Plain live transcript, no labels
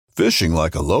Fishing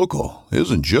like a local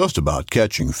isn't just about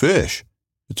catching fish.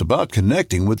 It's about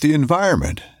connecting with the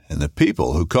environment and the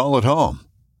people who call it home.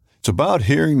 It's about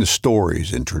hearing the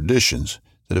stories and traditions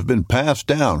that have been passed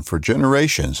down for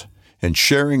generations and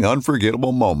sharing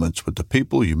unforgettable moments with the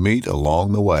people you meet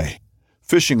along the way.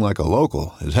 Fishing like a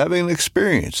local is having an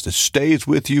experience that stays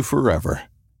with you forever.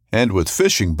 And with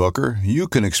Fishing Booker, you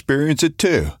can experience it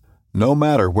too, no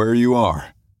matter where you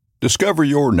are. Discover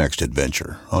your next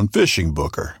adventure on Fishing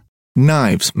Booker.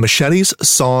 Knives, machetes,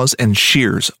 saws, and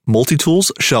shears, multi-tools,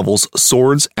 shovels,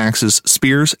 swords, axes,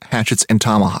 spears, hatchets, and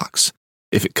tomahawks.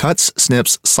 If it cuts,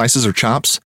 snips, slices, or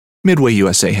chops, Midway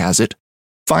USA has it.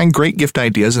 Find great gift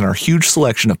ideas in our huge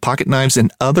selection of pocket knives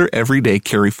and other everyday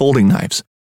carry folding knives.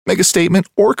 Make a statement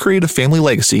or create a family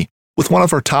legacy with one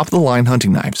of our top-of-the-line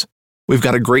hunting knives. We've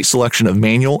got a great selection of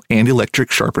manual and electric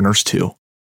sharpeners, too.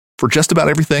 For just about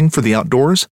everything for the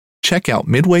outdoors, check out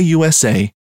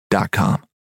MidwayUSA.com.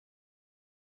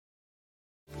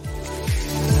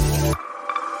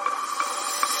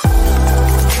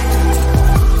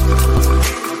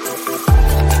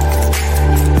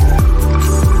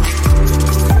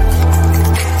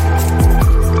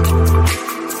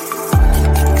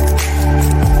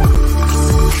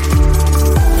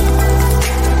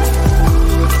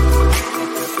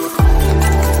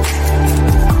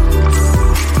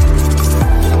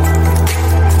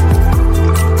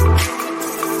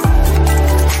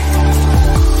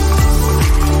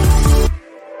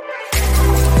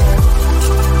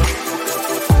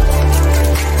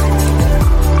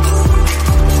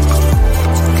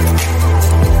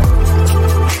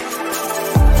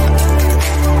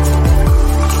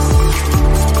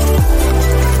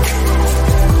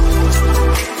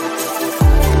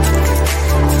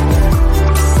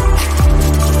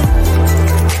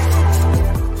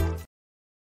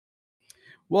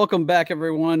 Welcome back,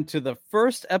 everyone, to the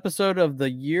first episode of the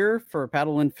year for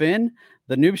Paddle and Fin.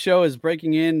 The Noob Show is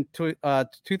breaking in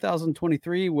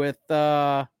 2023 with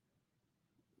we're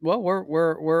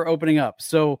opening up.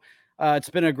 So it's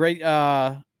been a great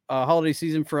holiday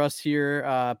season for us here,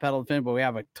 Paddle and Fin, but we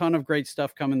have a ton of great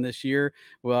stuff coming this year.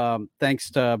 Thanks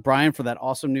to Brian for that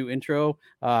awesome new intro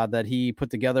that he put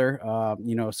together.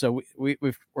 So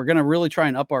we're going to really try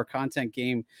and up our content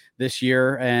game this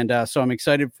year. And so I'm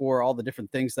excited for all the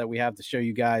different things that we have to show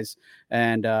you guys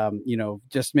and,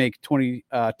 just make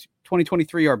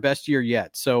 2023 our best year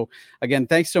yet. So again,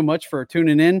 thanks so much for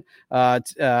tuning in.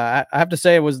 I have to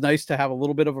say it was nice to have a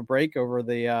little bit of a break over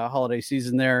the holiday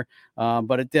season there.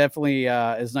 But it definitely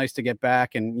is nice to get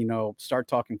back and, start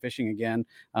talking fishing again.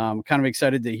 Kind of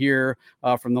excited to hear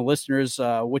from the listeners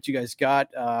what you guys got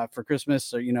for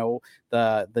Christmas, or,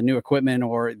 the new equipment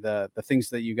or the things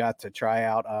that you got to try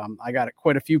out. I got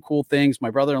quite a few cool things. My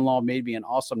brother-in-law made me an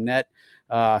awesome net.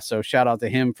 So shout out to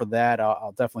him for that.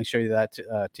 I'll definitely show you that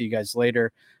to you guys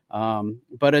later.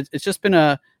 But it's just been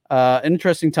an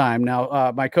interesting time.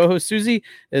 Now, my co-host Susie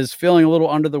is feeling a little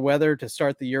under the weather to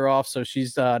start the year off, so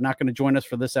she's not going to join us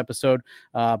for this episode.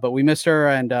 But we miss her,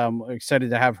 and we're excited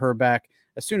to have her back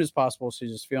as soon as possible.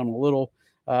 She's just feeling a little,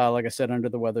 like I said, under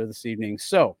the weather this evening.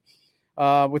 So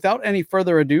without any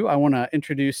further ado, I want to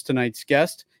introduce tonight's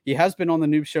guest. He has been on the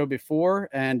Noob Show before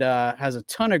and has a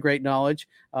ton of great knowledge.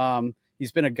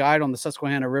 He's been a guide on the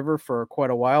Susquehanna River for quite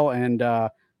a while, and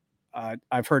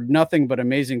I've heard nothing but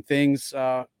amazing things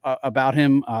about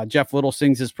him. Jeff Little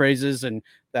sings his praises, and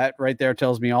that right there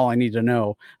tells me all I need to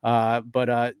know.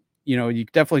 But you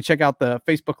definitely check out the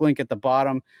Facebook link at the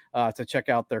bottom to check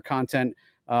out their content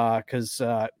because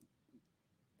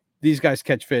these guys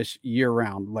catch fish year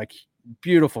round, like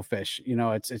beautiful fish.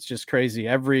 It's just crazy.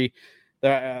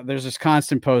 There's this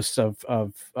constant posts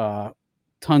of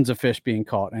tons of fish being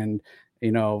caught, and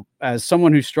as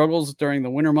someone who struggles during the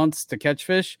winter months to catch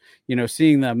fish,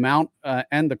 seeing the amount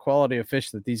and the quality of fish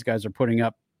that these guys are putting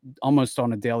up almost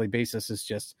on a daily basis is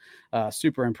just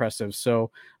super impressive.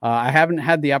 So I haven't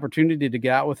had the opportunity to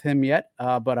get out with him yet,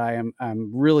 but I'm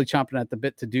really chomping at the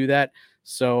bit to do that.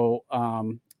 So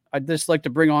I'd just like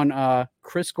to bring on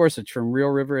Chris Gorsuch from Real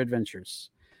River Adventures.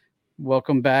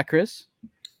 Welcome back, Chris.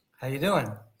 How you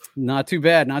doing? Not too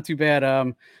bad.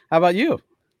 How about you?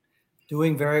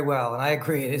 Doing very well. And I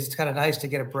agree. It's kind of nice to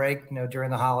get a break,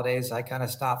 during the holidays. I kind of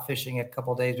stopped fishing a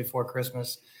couple of days before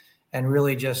Christmas and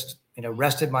really just,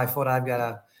 rested my foot. I've got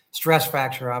a stress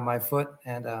fracture on my foot.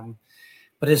 And,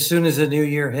 but as soon as the new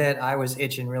year hit, I was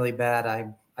itching really bad.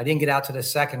 I didn't get out to the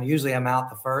second. Usually I'm out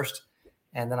the first.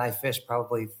 And then I fished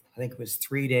probably, I think it was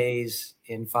 3 days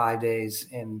in 5 days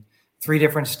in 3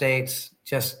 different states,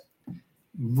 just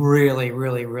really,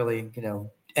 really, really,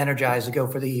 energized to go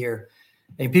for the year.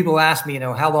 And people ask me,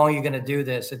 how long are you going to do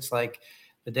this? It's like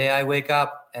the day I wake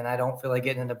up and I don't feel like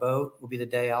getting in the boat will be the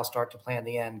day I'll start to plan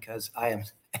the end, because I am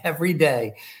every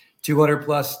day, 200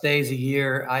 plus days a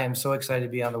year. I am so excited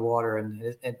to be on the water.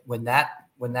 And when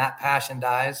that passion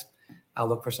dies, I'll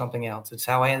look for something else. It's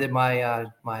how I ended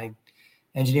my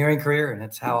engineering career, and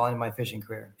it's how I'll end my fishing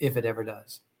career, if it ever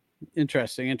does.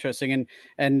 Interesting.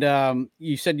 And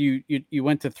you said you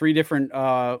went to 3 different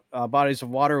bodies of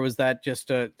water. Was that just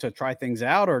to try things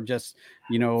out, or just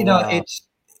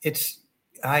it's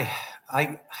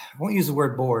I won't use the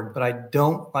word bored, but I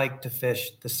don't like to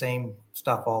fish the same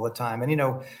stuff all the time.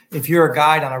 And if you're a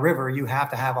guide on a river, you have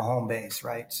to have a home base,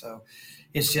 right? So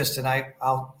it's just, and I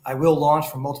will launch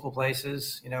from multiple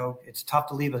places. It's tough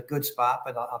to leave a good spot,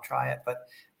 but I'll try it. But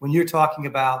when you're talking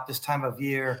about this time of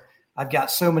year, I've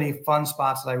got so many fun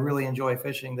spots that I really enjoy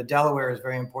fishing. The Delaware is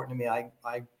very important to me. I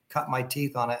cut my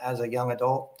teeth on it as a young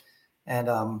adult, and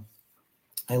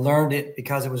I learned it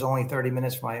because it was only 30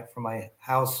 minutes from my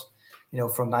house,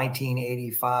 from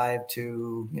 1985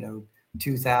 to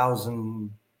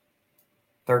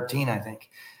 2013, I think.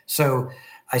 So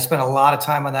I spent a lot of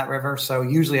time on that river. So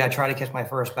usually I try to catch my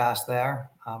first bass there.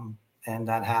 And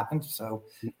that happened. So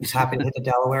I was happy to hit the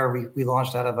Delaware. We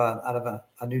launched out of a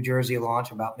New Jersey launch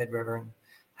about mid-river, and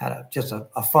had just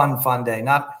a fun day.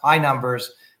 Not high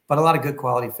numbers, but a lot of good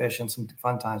quality fish and some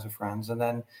fun times with friends. And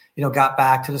then, got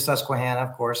back to the Susquehanna,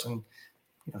 of course, and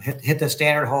hit the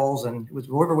standard holes. And the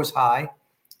river was high,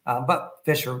 but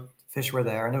fish were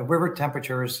there. And the river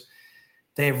temperatures,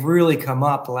 they've really come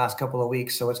up the last couple of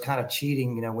weeks. So it's kind of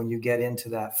cheating, when you get into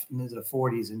the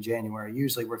 40s in January.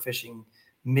 Usually we're fishing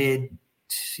mid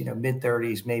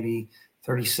 30s, maybe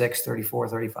 36, 34,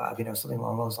 35, something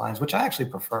along those lines, which I actually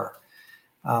prefer.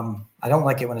 I don't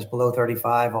like it when it's below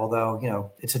 35,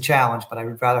 although, it's a challenge, but I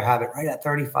would rather have it right at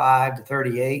 35 to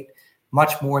 38,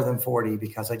 much more than 40,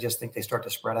 because I just think they start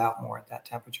to spread out more at that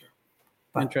temperature.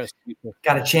 But interesting.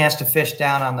 Got a chance to fish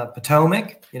down on the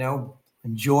Potomac,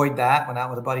 enjoyed that, went out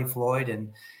with a buddy Floyd,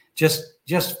 and just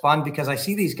fun, because I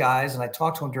see these guys and I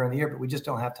talk to them during the year, but we just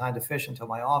don't have time to fish until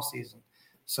my off season.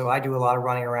 So I do a lot of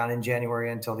running around in January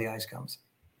until the ice comes.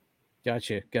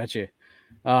 Gotcha.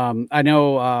 I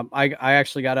know I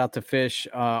actually got out to fish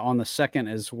on the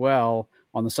 2nd as well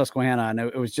on the Susquehanna. And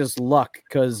it was just luck,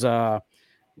 because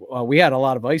we had a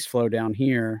lot of ice flow down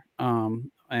here,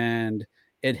 and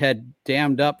it had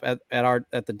dammed up at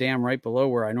the dam right below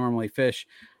where I normally fish,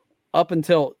 up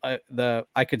until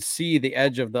I could see the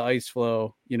edge of the ice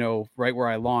flow, right where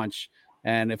I launch.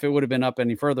 And if it would have been up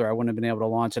any further, I wouldn't have been able to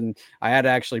launch. And I had to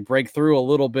actually break through a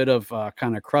little bit of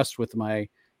kind of crust with my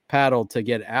paddle to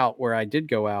get out where I did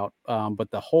go out.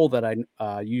 But the hole that I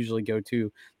usually go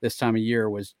to this time of year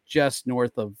was just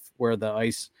north of where the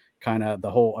ice, the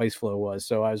whole ice flow was.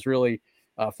 So I was really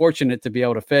fortunate to be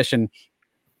able to fish. And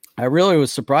I really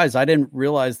was surprised. I didn't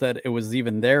realize that it was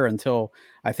even there until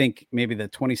I think maybe the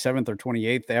 27th or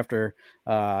 28th after,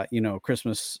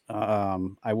 Christmas.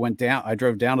 I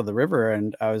drove down to the river,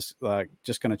 and I was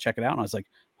just going to check it out. And I was like,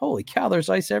 holy cow, there's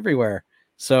ice everywhere.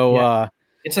 So yeah.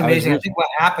 It's amazing. I think what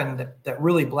happened that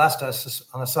really blessed us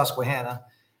on the Susquehanna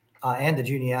and the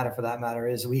Juniata, for that matter,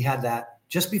 is we had that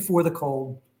just before the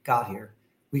cold got here.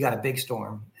 We got a big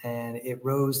storm, and it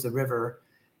rose the river,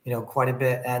 quite a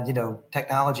bit. And,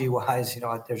 technology wise,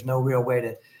 there's no real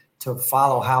way to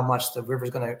follow how much the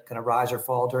river's going to rise or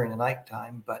fall during the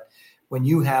nighttime. But when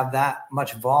you have that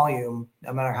much volume,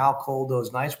 no matter how cold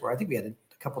those nights were, I think we had a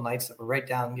couple nights that were right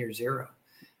down near zero.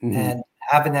 Mm-hmm. And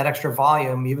having that extra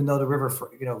volume, even though the river,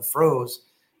 froze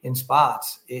in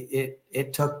spots,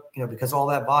 it took, because all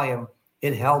that volume,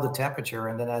 it held the temperature.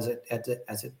 And then as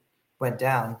it went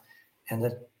down and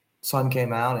the sun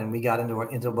came out and we got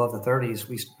into above the 30s,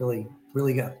 we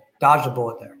really dodged a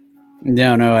bullet there.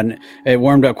 No, and it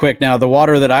warmed up quick. Now, the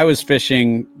water that I was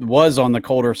fishing was on the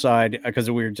colder side because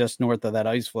we were just north of that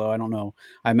ice flow. I don't know.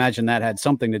 I imagine that had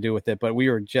something to do with it, but we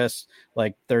were just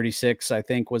like 36, I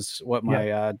think, was what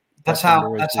my that's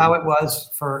how it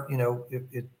was for,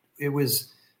 it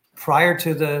was prior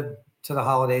to the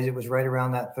holidays. It was right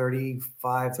around that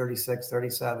 35, 36,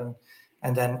 37.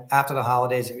 And then after the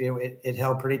holidays, it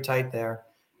held pretty tight there.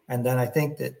 And then I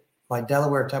think that my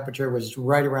Delaware temperature was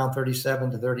right around 37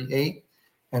 to 38.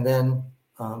 And then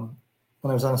when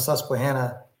I was on the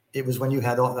Susquehanna, it was when you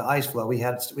had all the ice flow. We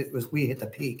hit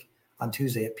the peak on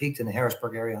Tuesday. It peaked in the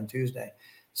Harrisburg area on Tuesday.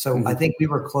 So mm-hmm. I think we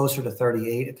were closer to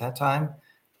 38 at that time.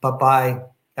 But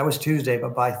that was Tuesday.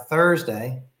 But by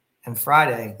Thursday and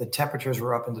Friday, the temperatures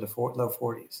were up into the low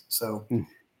 40s. So a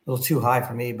little too high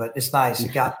for me, but it's nice.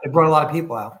 It brought a lot of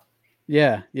people out.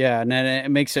 Yeah. And then it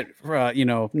makes it,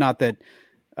 not that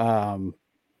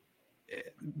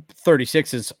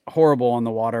 36 is horrible on the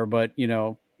water, but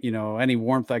any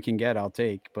warmth I can get, I'll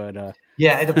take. But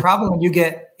yeah, the problem when you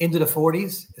get into the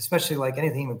 40s, especially like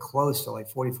anything even close to like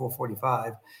 44,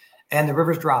 45, and the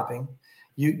river's dropping,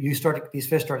 these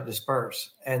fish start to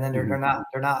disperse, and then they're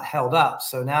not held up.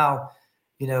 So now,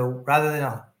 rather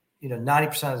than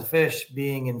 90% of the fish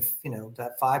being in,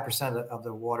 that 5% of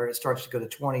the water, it starts to go to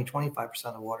 20, 25%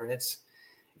 of the water. And it's,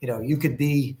 you could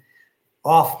be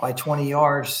off by 20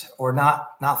 yards or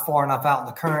not far enough out in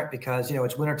the current because,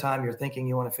 it's wintertime. You're thinking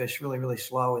you want to fish really, really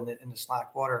slow in the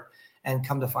slack water, and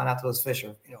come to find out those fish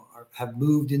have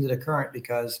moved into the current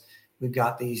because we've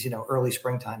got these, early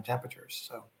springtime temperatures.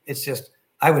 So it's just,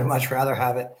 I would much rather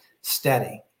have it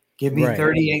steady. Give me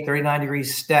 38, 39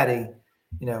 degrees steady,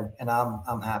 and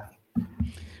I'm happy.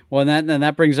 Well, and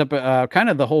that brings up kind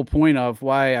of the whole point of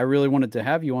why I really wanted to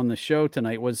have you on the show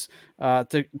tonight was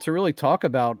to really talk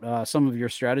about some of your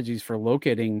strategies for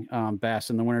locating bass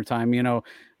in the wintertime.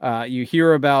 You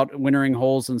hear about wintering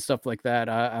holes and stuff like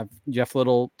that. Jeff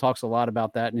Little talks a lot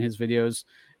about that in his videos.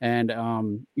 And,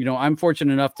 I'm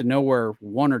fortunate enough to know where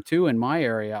one or two in my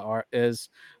area is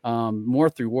more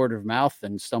through word of mouth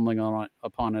than stumbling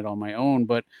upon it on my own.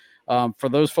 But for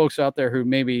those folks out there who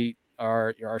maybe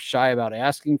are shy about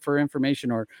asking for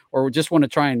information or just want to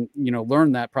try and,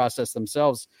 learn that process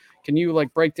themselves, can you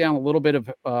break down a little bit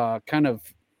of kind of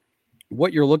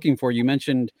what you're looking for? You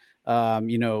mentioned,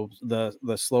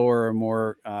 the slower,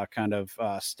 more kind of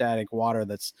static water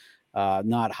that's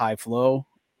not high flow.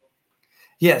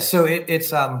 Yeah, so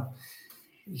there's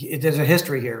a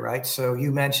history here, right? So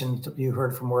you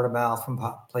heard from word of mouth from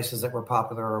places that were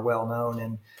popular or well known,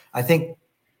 and I think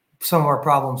some of our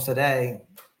problems today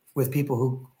with people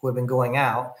who have been going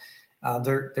out,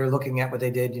 they're looking at what they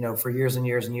did, for years and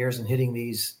years and years, and hitting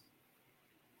these,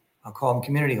 I'll call them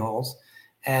community holes,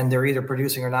 and they're either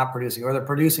producing or not producing, or they're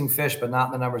producing fish but not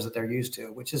in the numbers that they're used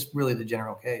to, which is really the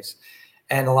general case.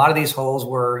 And a lot of these holes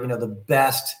were, the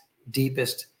best,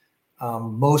 deepest,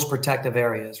 most protective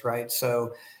areas, right?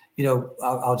 So,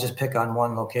 I'll just pick on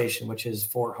one location, which is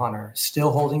Fort Hunter,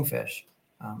 still holding fish,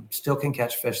 still can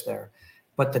catch fish there.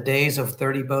 But the days of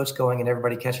 30 boats going and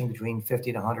everybody catching between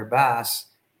 50 to 100 bass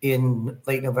in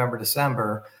late November,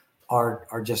 December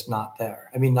are just not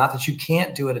there. I mean, not that you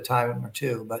can't do it a time or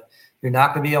two, but you're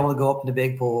not going to be able to go up in the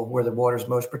big pool where the water's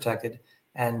most protected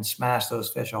and smash those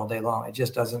fish all day long.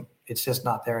 It's just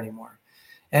not there anymore.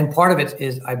 And part of it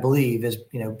is, I believe,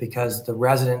 because the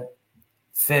resident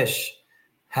fish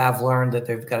have learned that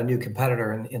they've got a new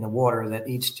competitor in the water that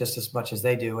eats just as much as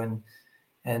they do. And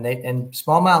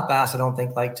smallmouth bass, I don't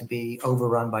think like to be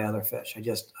overrun by other fish.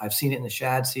 I've seen it in the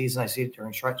shad season. I see it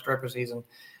during striper season.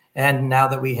 And now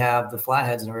that we have the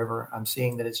flatheads in the river, I'm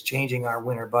seeing that it's changing our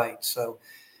winter bite. So,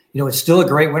 it's still a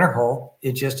great winter hole.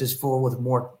 It just is full with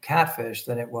more catfish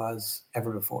than it was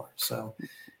ever before. So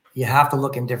you have to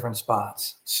look in different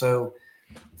spots. So,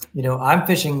 I'm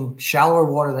fishing shallower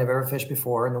water than I've ever fished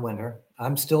before in the winter.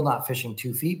 I'm still not fishing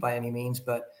 2 feet by any means,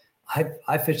 but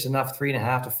I fished enough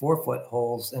 3.5 to 4 foot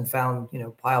holes and found,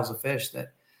 piles of fish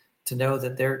to know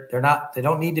that they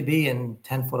don't need to be in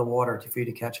 10 foot of water for you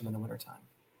to catch them in the wintertime.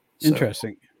 So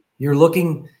interesting. You're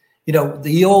looking,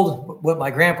 what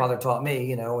my grandfather taught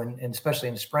me, and especially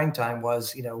in the springtime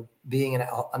was, being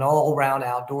an all around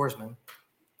outdoorsman.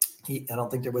 I don't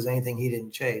think there was anything he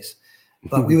didn't chase,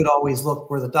 but we would always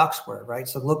look where the ducks were, right?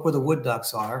 So look where the wood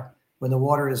ducks are when the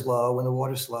water is low, when the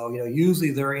water's slow. Usually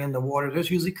they're in the water.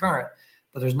 There's usually current,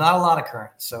 but there's not a lot of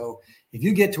current. So if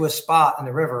you get to a spot in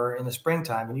the river in the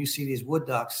springtime and you see these wood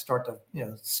ducks start to,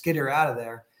 skitter out of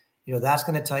there, that's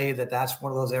going to tell you that that's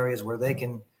one of those areas where they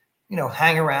can,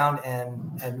 hang around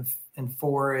and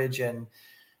forage and,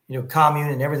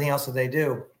 commune and everything else that they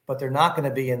do, but they're not going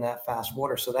to be in that fast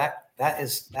water. So that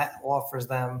offers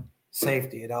them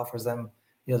safety. It offers them,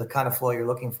 the kind of flow you're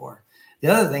looking for. The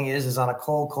other thing is on a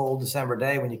cold December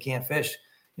day when you can't fish,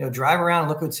 drive around and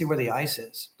look and see where the ice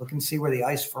is. Look and see where the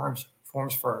ice forms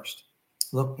first.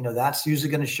 Look, that's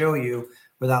usually going to show you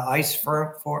where the ice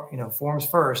forms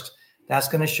first. That's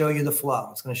going to show you the flow.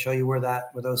 It's going to show you where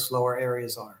those slower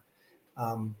areas are.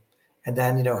 And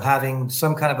then, having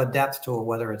some kind of a depth tool,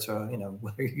 whether it's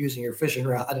whether you're using your fishing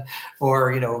rod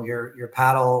or, your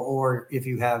paddle, or if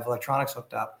you have electronics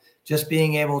hooked up, just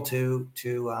being able to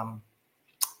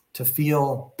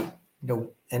feel,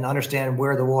 and understand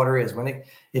where the water is.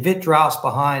 If it drops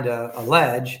behind a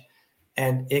ledge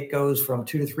and it goes from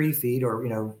 2 to 3 feet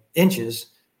or, inches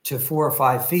to 4 or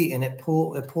 5 feet and it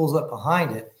pulls up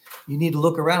behind it, you need to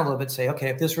look around a little bit and say, okay,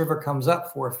 if this river comes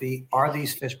up 4 feet, are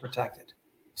these fish protected?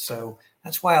 So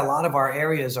that's why a lot of our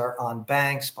areas are on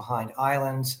banks, behind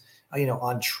islands,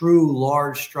 on true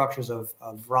large structures of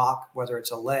rock, whether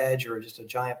it's a ledge or just a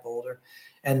giant boulder.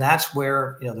 And that's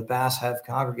where, the bass have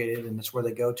congregated, and that's where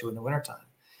they go to in the wintertime.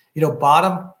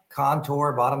 Bottom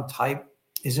contour, bottom type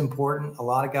is important. A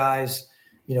lot of guys,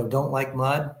 don't like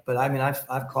mud, but I mean,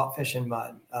 I've caught fish in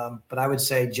mud. But I would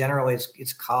say generally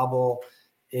it's cobble.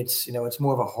 It's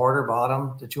more of a harder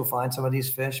bottom that you'll find some of these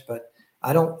fish, but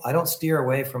I don't steer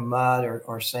away from mud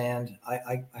or sand.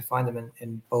 I find them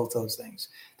in both those things.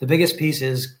 The biggest piece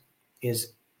is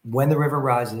when the river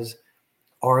rises,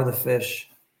 are the fish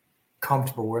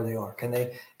comfortable where they are? Can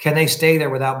they stay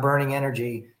there without burning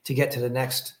energy to get to the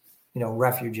next,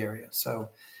 refuge area? So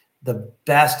the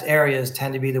best areas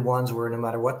tend to be the ones where no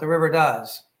matter what the river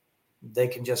does, they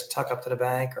can just tuck up to the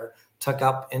bank or tuck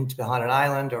up into behind an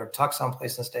island or tuck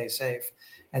someplace and stay safe.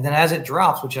 And then as it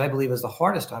drops, which I believe is the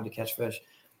hardest time to catch fish,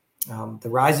 the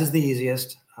rise is the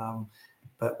easiest.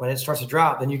 But when it starts to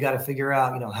drop, then you got to figure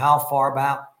out, how far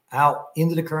out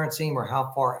into the current seam or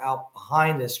how far out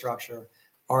behind this structure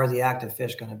are the active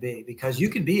fish going to be? Because you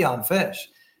can be on fish,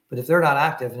 but if they're not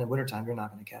active in the wintertime, you're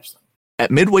not going to catch them. At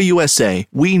Midway USA,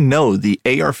 we know the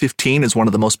AR-15 is one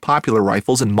of the most popular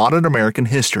rifles in modern American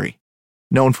history.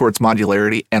 Known for its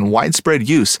modularity and widespread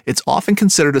use, it's often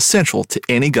considered essential to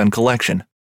any gun collection.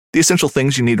 The essential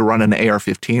things you need to run an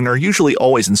AR-15 are usually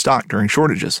always in stock during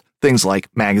shortages, things like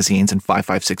magazines and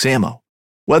 5.56 ammo.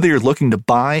 Whether you're looking to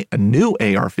buy a new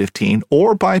AR-15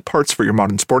 or buy parts for your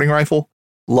modern sporting rifle,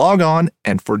 log on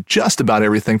and for just about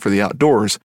everything for the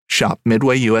outdoors, shop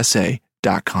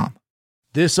MidwayUSA.com.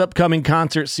 This upcoming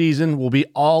concert season will be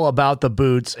all about the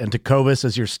boots, and Tecovas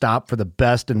is your stop for the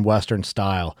best in Western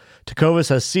style. Tecovas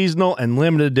has seasonal and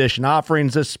limited edition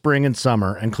offerings this spring and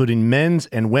summer, including men's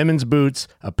and women's boots,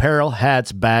 apparel,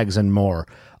 hats, bags, and more.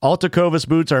 All Tecovas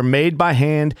boots are made by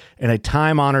hand in a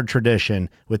time-honored tradition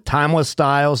with timeless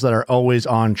styles that are always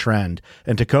on trend.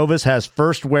 And Tecovas has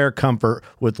first wear comfort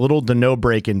with little to no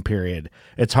break-in period.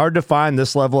 It's hard to find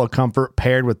this level of comfort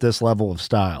paired with this level of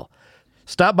style.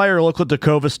 Stop by your local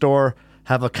Tecovas store,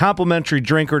 have a complimentary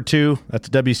drink or two, that's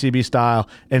WCB style,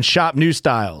 and shop new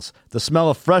styles. The smell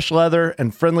of fresh leather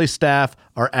and friendly staff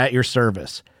are at your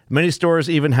service. Many stores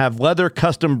even have leather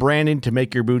custom branding to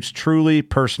make your boots truly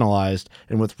personalized.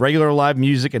 And with regular live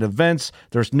music and events,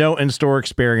 there's no in-store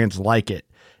experience like it.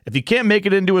 If you can't make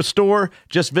it into a store,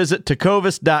 just visit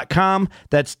tecovas.com.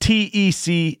 That's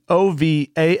TECOVAS.com.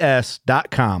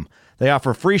 They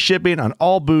offer free shipping on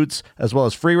all boots, as well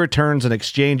as free returns and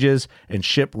exchanges, and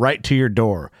ship right to your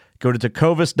door. Go to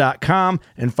tecovas.com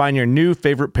and find your new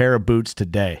favorite pair of boots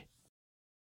today.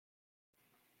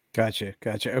 Gotcha.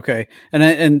 Okay.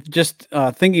 And just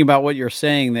thinking about what you're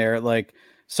saying there, like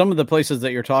some of the places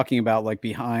that you're talking about, like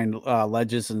behind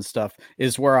ledges and stuff,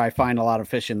 is where I find a lot of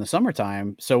fish in the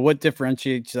summertime. So what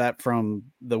differentiates that from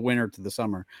the winter to the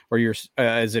summer? Or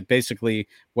is it basically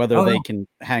whether they can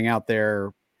hang out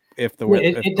there?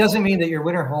 It doesn't mean that your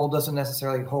winter hole doesn't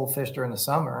necessarily hold fish during the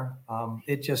summer.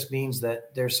 It just means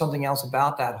that there's something else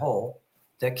about that hole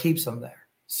that keeps them there.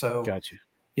 So, gotcha.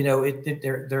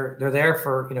 They're there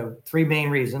for three main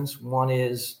reasons. One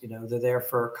is they're there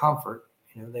for comfort.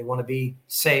 They want to be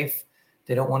safe.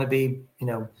 They don't want to be they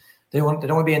don't want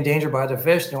to be endangered by other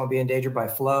fish. They don't want to be endangered by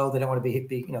flow. They don't want to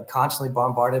be constantly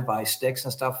bombarded by sticks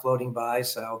and stuff floating by.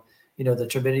 So the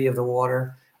turbidity of the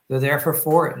water. They're there for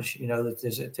forage.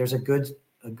 There's a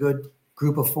good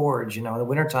group of forage. In the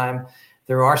wintertime,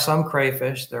 there are some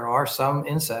crayfish, there are some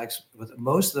insects, but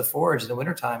most of the forage in the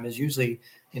wintertime is usually,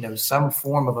 some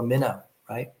form of a minnow,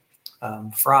 right?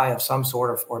 Fry of some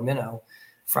sort or minnow.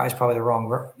 Fry is probably the wrong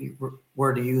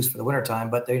word to use for the wintertime,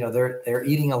 but they're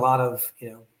eating a lot of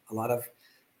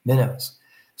minnows.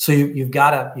 So you've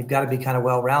got to be kind of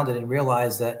well-rounded and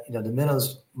realize that the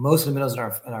minnows, most of the minnows in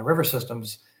our river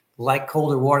systems like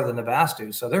colder water than the bass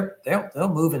do. So they'll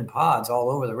move in pods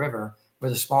all over the river, where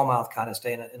the smallmouth kind of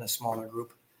stay in a smaller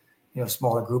group,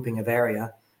 smaller grouping of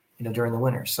area, during the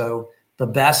winter. So the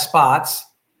best spots,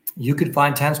 you could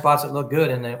find 10 spots that look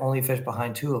good and they only fish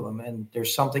behind 2 of them. And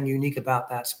there's something unique about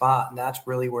that spot. And that's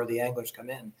really where the anglers come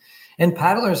in. And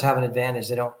paddlers have an advantage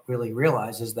they don't really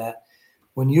realize, is that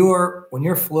when you're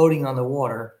floating on the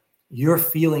water, you're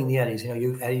feeling the eddies.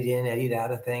 You eddied in, eddied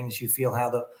out of things. You feel how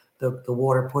the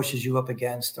water pushes you up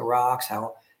against the rocks,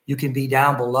 how you can be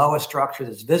down below a structure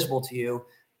that's visible to you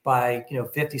by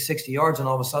 50, 60 yards, and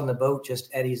all of a sudden the boat just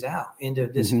eddies out into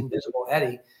this invisible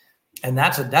eddy. And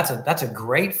that's a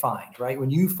great find, right?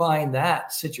 When you find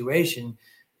that situation,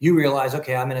 you realize,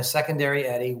 okay, I'm in a secondary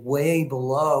eddy way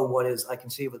below what is I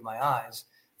can see with my eyes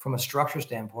from a structure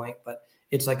standpoint, but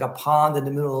it's like a pond in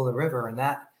the middle of the river,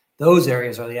 and those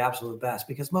areas are the absolute best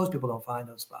because most people don't find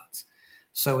those spots.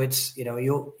 So it's,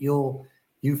 you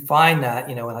find that,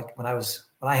 like when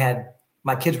I had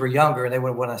my kids were younger and they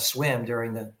would want to swim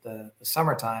during the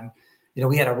summertime,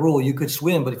 we had a rule: you could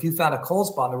swim, but if you found a cold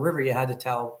spot in the river, you had to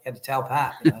tell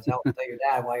Pat, tell your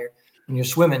dad when you're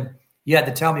swimming, you had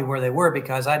to tell me where they were,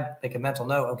 because I'd make a mental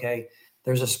note. Okay,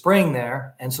 there's a spring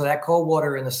there, and so that cold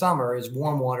water in the summer is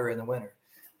warm water in the winter.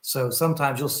 So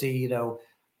sometimes you'll see,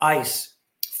 ice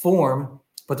form,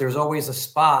 but there's always a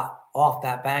spot off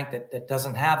that bank that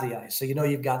doesn't have the ice. So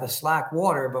you've got the slack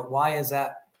water, but why is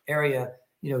that area,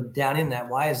 down in that?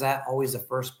 Why is that always the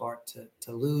first part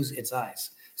to lose its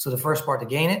ice? So the first part to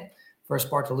gain it, first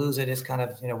part to lose it is kind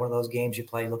of, one of those games you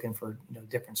play looking for,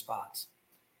 different spots.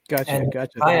 Gotcha. And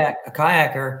Gotcha. A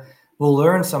kayaker will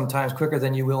learn sometimes quicker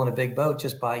than you will in a big boat,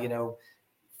 just by,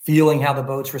 feeling how the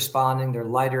boat's responding. They're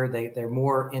lighter. They're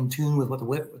more in tune with what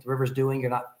the river's doing.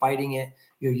 You're not fighting it.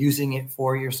 You're using it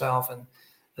for yourself. And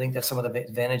I think that's some of the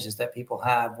advantages that people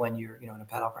have when you're, in a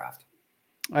paddlecraft.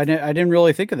 I didn't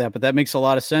really think of that, but that makes a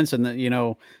lot of sense. And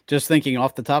that, just thinking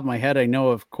off the top of my head, I know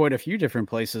of quite a few different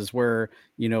places where,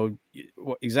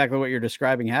 exactly what you're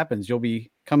describing happens. You'll be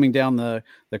coming down the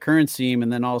current seam,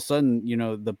 and then all of a sudden,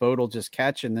 the boat will just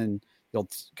catch, and then you'll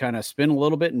kind of spin a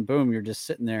little bit, and boom, you're just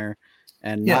sitting there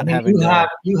and not having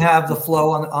you have the flow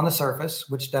on the surface,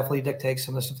 which definitely dictates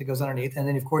some of the stuff that goes underneath. And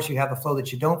then of course you have the flow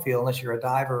that you don't feel unless you're a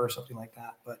diver or something like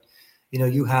that. But,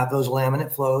 you have those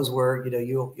laminate flows where,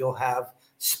 you'll have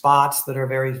spots that are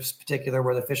very particular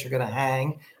where the fish are going to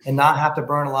hang and not have to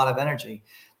burn a lot of energy.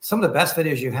 Some of the best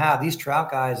videos you have, these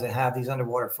trout guys that have these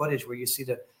underwater footage where you see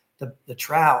the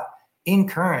trout in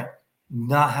current,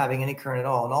 not having any current at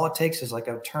all. And all it takes is like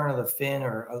a turn of the fin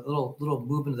or a little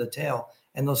movement of the tail,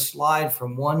 and they'll slide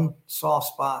from one soft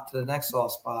spot to the next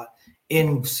soft spot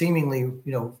in seemingly,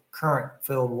 current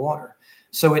filled water.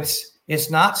 So it's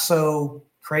not so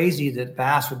crazy that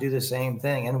bass would do the same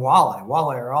thing. And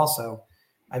walleye are also,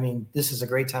 this is a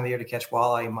great time of year to catch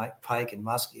walleye, pike, and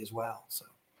muskie as well. So,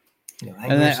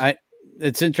 and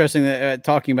it's interesting that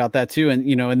talking about that too. And,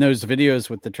 in those videos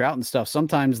with the trout and stuff,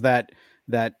 sometimes that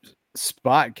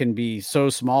spot can be so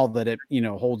small that it,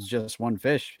 holds just one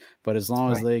fish, but as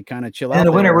long as they kind of chill out. In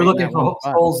the winter, we're looking for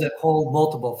holes that hold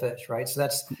multiple fish, right? So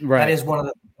that is one of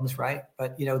the things, right?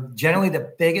 But, generally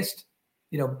the biggest,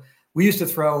 we used to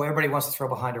everybody wants to throw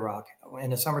behind a rock. In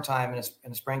the summertime and in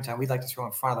the springtime, we'd like to throw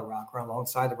in front of the rock or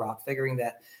alongside the rock, figuring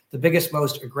that the biggest,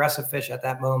 most aggressive fish at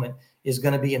that moment is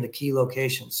going to be in the key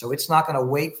location. So it's not going to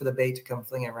wait for the bait to come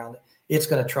flinging around it. It's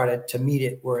going to try to meet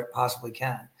it where it possibly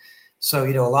can. So,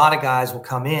 a lot of guys will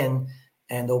come in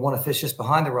and they'll want to fish just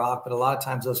behind the rock, but a lot of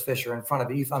times those fish are in front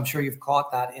of you. I'm sure you've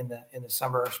caught that in the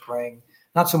summer or spring,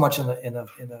 not so much in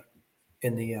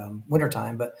the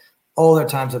wintertime, but all other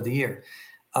times of the year.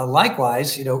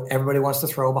 Likewise, everybody wants to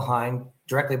throw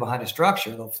directly behind a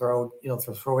structure. They'll throw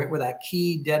it where that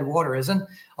key dead water is. And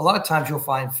a lot of times you'll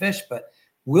find fish, but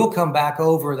we'll come back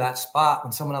over that spot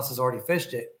when someone else has already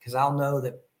fished it, because I'll know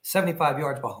that 75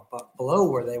 yards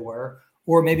below where they were,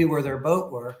 or maybe where their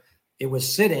boat it was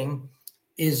sitting,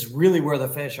 is really where the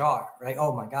fish are, right?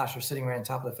 Oh my gosh, they're sitting right on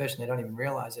top of the fish and they don't even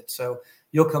realize it. So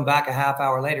you'll come back a half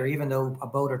hour later, even though a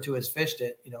boat or two has fished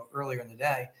it, earlier in the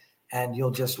day, and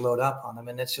you'll just load up on them.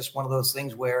 And it's just one of those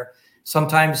things where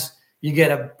sometimes you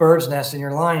get a bird's nest in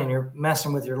your line and you're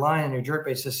messing with your line and your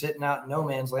jerkbait's just sitting out in no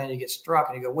man's land. You get struck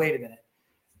and you go, wait a minute,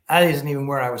 that isn't even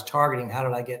where I was targeting. How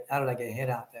did I get hit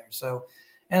out there? So,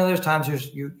 and there's times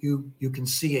you can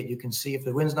see it. You can see if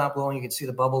the wind's not blowing, you can see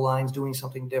the bubble lines doing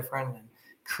something different and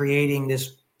creating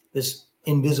this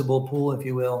invisible pool, if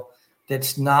you will,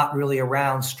 that's not really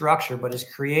around structure, but is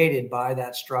created by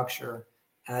that structure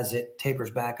as it tapers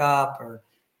back up or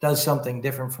does something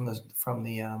different from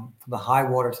the high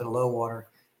water to the low water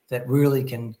that really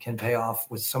can pay off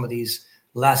with some of these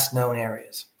less known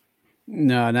areas.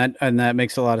 No, and that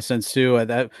makes a lot of sense too.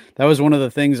 That was one of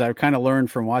the things I kind of learned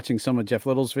from watching some of Jeff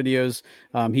Little's videos.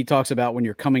 He talks about when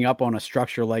you're coming up on a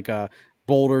structure like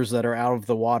boulders that are out of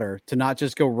the water, to not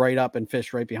just go right up and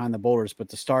fish right behind the boulders, but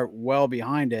to start well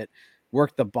behind it,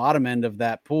 work the bottom end of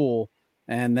that pool,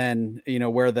 and then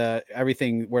where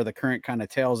the current kind of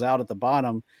tails out at the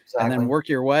bottom, exactly. And then work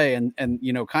your way and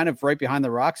kind of right behind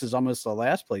the rocks is almost the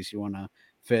last place you want to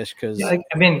fish, because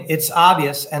it's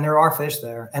obvious, and there are fish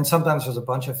there, and sometimes there's a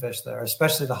bunch of fish there,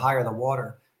 especially the higher the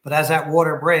water. But as that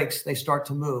water breaks, they start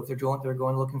to move. They're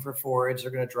going looking for forage.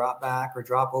 They're going to drop back or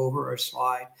drop over or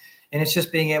slide, and it's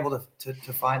just being able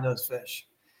to find those fish.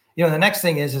 The next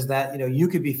thing is that you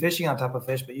could be fishing on top of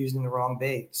fish but using the wrong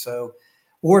bait,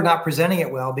 or not presenting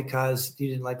it well because you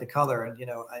didn't like the color. And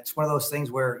it's one of those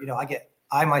things where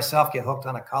I myself get hooked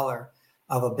on a color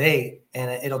of a bait, and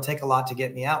it'll take a lot to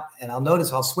get me out. And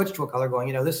I'll switch to a color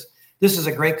going, this is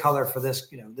a great color for this,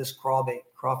 this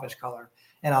crawfish color.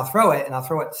 And I'll throw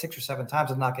it 6 or 7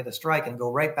 times and not get a strike and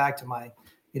go right back to my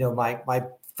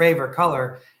favorite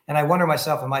color. And I wonder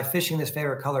myself, am I fishing this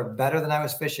favorite color better than I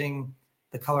was fishing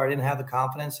the color I didn't have the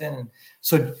confidence in? And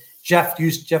so Jeff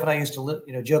and I used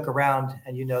to, joke around,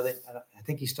 and that I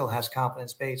think he still has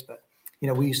confidence baits, but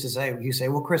we used to say,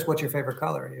 well, Chris, what's your favorite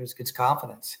color? It's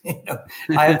confidence. If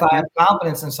I have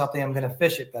confidence in something, I'm going to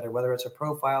fish it better, whether it's a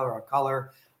profile or a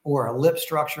color or a lip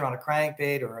structure on a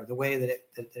crankbait or the way that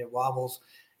it wobbles.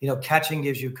 Catching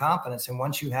gives you confidence. And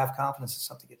once you have confidence in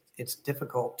something, it's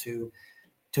difficult to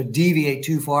deviate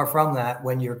too far from that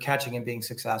when you're catching and being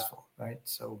successful, right?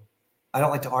 So I don't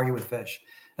like to argue with fish.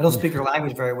 I don't speak their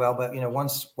language very well, but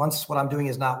once what I'm doing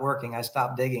is not working, I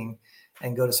stop digging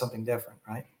and go to something different,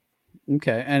 right?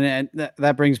 Okay. And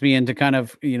that brings me into kind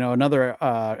of, another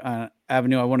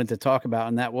avenue I wanted to talk about,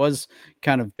 and that was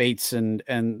kind of baits and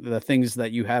the things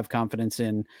that you have confidence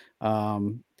in.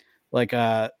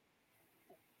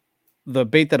 The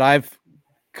bait that I've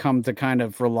come to kind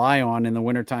of rely on in the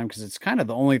wintertime, because it's kind of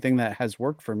the only thing that has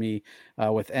worked for me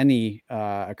with any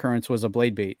occurrence, was a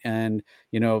blade bait. And,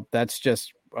 that's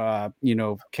just,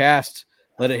 cast,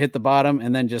 let it hit the bottom,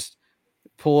 and then just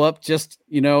pull up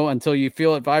until you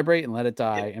feel it vibrate and let it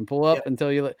die, and pull up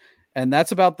until and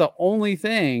that's about the only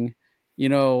thing,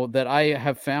 that I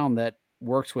have found that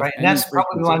works with. Right. And that's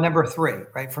probably my number 3,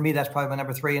 right? For me, that's probably my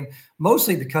number 3. And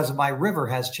mostly because my river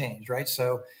has changed, right?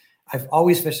 So I've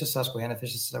always fished the Susquehanna,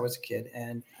 fished since I was a kid.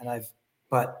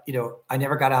 But I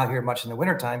never got out here much in the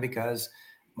wintertime because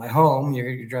my home,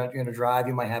 you're going to drive,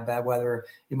 you might have bad weather.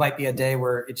 It might be a day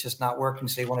where it's just not working.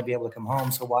 So you want to be able to come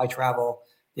home. So why travel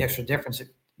the extra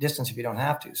distance if you don't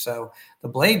have to? So the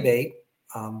blade bait,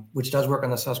 which does work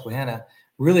on the Susquehanna,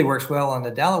 really works well on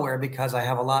the Delaware because I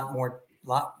have a lot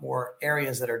more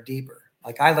areas that are deeper.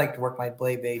 Like I like to work my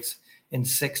blade baits in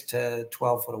 6 to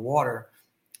 12 foot of water,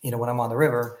 when I'm on the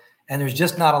river. And there's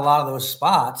just not a lot of those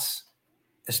spots,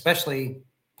 especially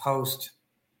post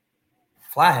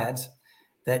flatheads,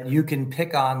 that you can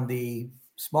pick on the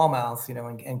smallmouth,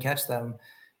 and catch them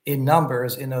in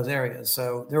numbers in those areas.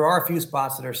 So there are a few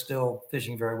spots that are still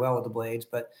fishing very well with the blades,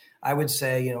 but I would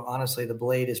say, honestly, the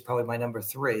blade is probably my number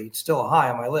 3. It's still high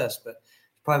on my list, but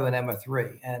it's probably my number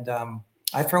 3. And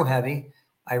I throw heavy.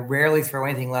 I rarely throw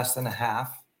anything less than a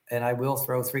half, and I will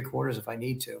throw 3/4 if I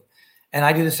need to. And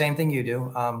I do the same thing you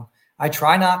do. I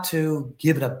try not to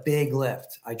give it a big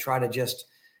lift. I try to just,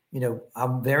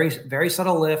 I'm very, very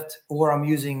subtle lift, or I'm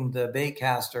using the bait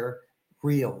caster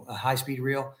reel, a high-speed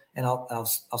reel, and I'll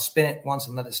spin it once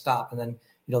and let it stop. And then,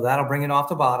 that'll bring it off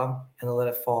the bottom and then let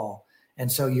it fall.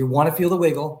 And so you want to feel the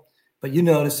wiggle, but you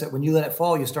notice that when you let it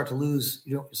fall, you start to lose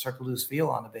feel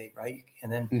on the bait, right?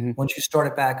 And then once you start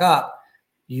it back up,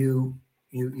 you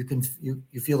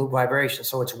feel the vibration.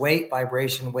 So it's weight,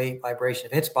 vibration. If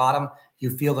it hits bottom, you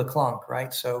feel the clunk,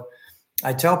 right? So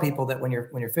I tell people that when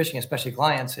you're fishing, especially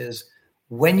clients, is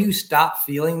when you stop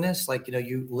feeling this, like,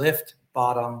 you lift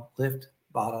bottom, lift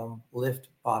bottom, lift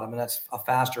bottom, and that's a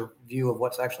faster view of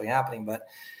what's actually happening. But,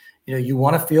 you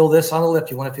want to feel this on the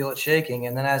lift, you want to feel it shaking.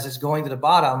 And then as it's going to the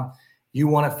bottom, you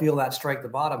want to feel that strike the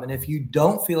bottom. And if you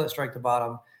don't feel it strike the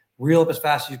bottom, reel up as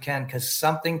fast as you can, because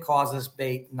something causes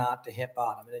bait not to hit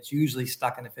bottom, and it's usually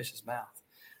stuck in the fish's mouth.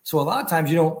 So a lot of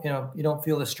times you don't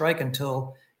feel the strike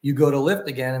until you go to lift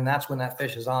again, and that's when that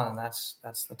fish is on, and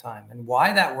that's the time. And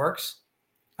why that works,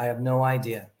 I have no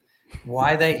idea.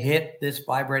 Why they hit this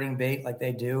vibrating bait like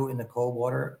they do in the cold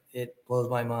water, it blows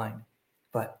my mind,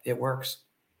 but it works.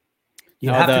 You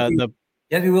have to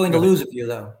be willing to lose a few,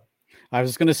 though. I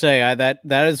was going to say that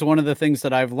is one of the things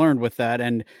that I've learned with that.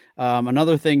 And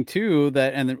another thing too,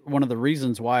 and one of the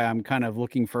reasons why I'm kind of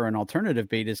looking for an alternative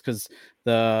bait is because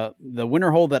the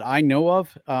winter hole that I know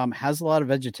of has a lot of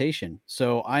vegetation.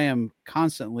 So I am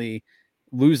constantly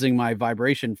losing my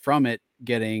vibration from it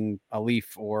getting a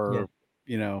leaf or,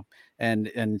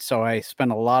 and so I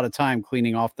spend a lot of time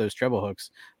cleaning off those treble hooks.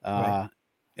 Right.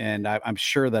 And I'm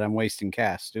sure that I'm wasting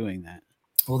casts doing that.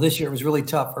 Well, this year it was really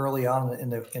tough early on in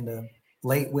the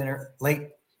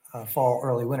late fall,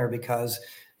 early winter, because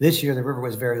this year the river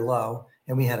was very low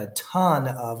and we had a ton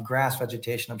of grass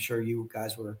vegetation. I'm sure you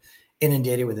guys were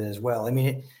inundated with it as well. I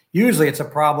mean, usually it's a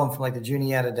problem from like the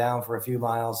Juniata down for a few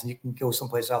miles, and you can go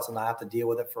someplace else and not have to deal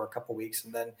with it for a couple of weeks.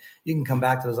 And then you can come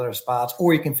back to those other spots,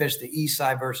 or you can fish the east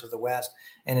side versus the west,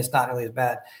 and it's not really as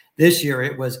bad. This year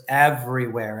it was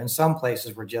everywhere. And some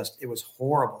places it was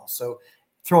horrible. So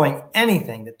throwing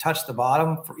anything that touched the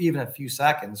bottom for even a few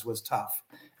seconds was tough.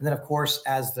 And then, of course,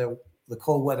 as the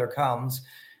cold weather comes,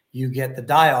 you get the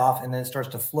die off, and then it starts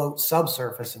to float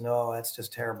subsurface, and that's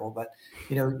just terrible. But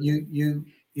you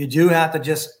do have to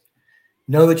just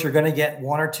know that you're going to get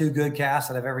 1 or 2 good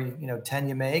casts out of every 10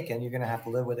 you make, and you're going to have to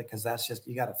live with it because that's just,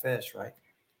 you got to fish, right?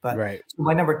 But so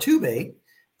my number 2 bait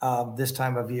this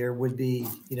time of year would be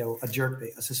a jerk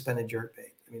bait, a suspended jerk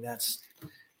bait. I mean, that's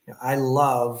I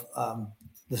love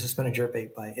the suspended jerk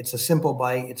bait bite. It's a simple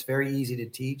bite. It's very easy to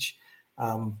teach.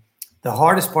 The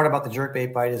hardest part about the jerk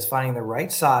bait bite is finding the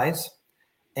right size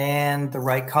and the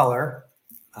right color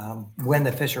when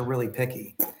the fish are really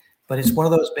picky. But it's one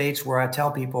of those baits where I tell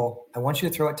people, I want you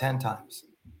to throw it 10 times.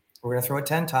 We're going to throw it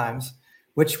 10 times,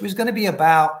 which was going to be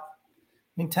about,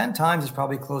 10 times is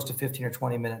probably close to 15 or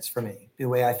 20 minutes for me, the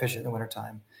way I fish it in the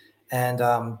wintertime. And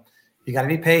you got to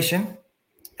be patient.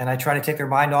 And I try to take their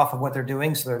mind off of what they're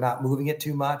doing so they're not moving it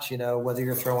too much, whether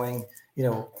you're throwing,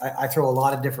 I throw a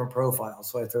lot of different profiles.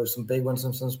 So I throw some big ones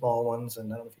and some small ones.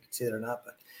 And I don't know if you can see that or not,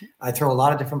 but I throw a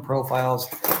lot of different profiles.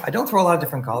 I don't throw a lot of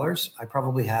different colors. I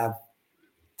probably have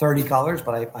 30 colors,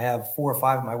 but I have 4 or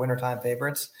 5 of my wintertime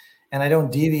favorites. And I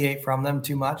don't deviate from them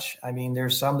too much. I mean,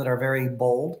 there's some that are very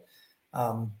bold.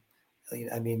 One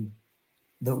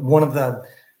of the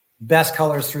best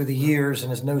colors through the years,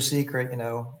 and it's no secret,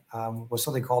 was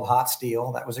something called Hot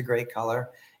Steel. That was a great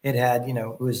color. It had,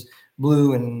 it was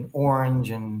blue and orange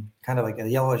and kind of like a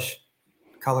yellowish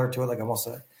color to it, like almost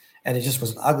and it just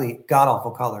was an ugly,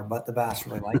 god-awful color, but the bass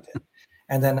really liked it.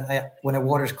 And then when the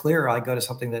water's clear, I go to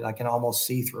something that I can almost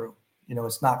see through.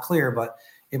 It's not clear, but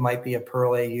it might be a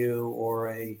Pearl AU or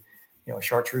a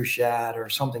chartreuse shad or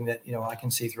something that, I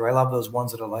can see through. I love those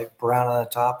ones that are like brown on the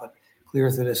top, but clear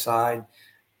through the side,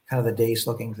 kind of the dace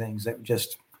looking things that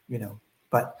just,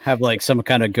 but have like some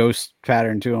kind of ghost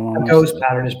pattern to them. Almost. A ghost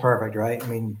pattern is perfect, right? I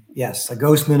mean, yes, a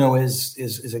ghost minnow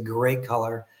is a great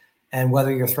color. And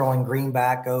whether you're throwing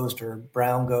greenback ghost or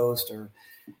brown ghost or,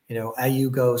 AU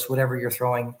ghost, whatever you're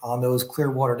throwing on those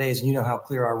clear water days, and how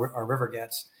clear our river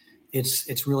gets,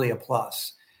 it's really a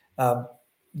plus.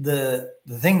 The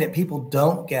thing that people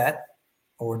don't get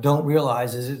or don't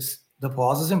realize is the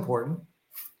pause is important.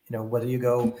 Whether you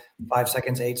go 5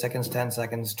 seconds, 8 seconds, 10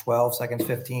 seconds, 12 seconds,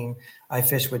 15. I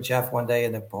fished with Jeff one day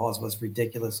and the pause was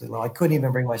ridiculously low. I couldn't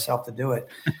even bring myself to do it.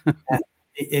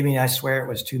 I swear it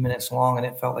was 2 minutes long and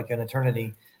it felt like an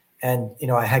eternity. And,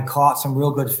 I had caught some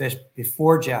real good fish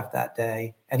before Jeff that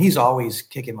day. And he's always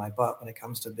kicking my butt when it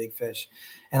comes to big fish.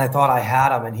 And I thought I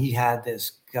had him, and he had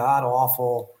this god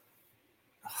awful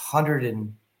 100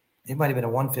 and it might've been a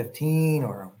 115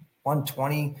 or a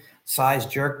 120 size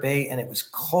jerk bait. And it was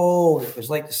cold. It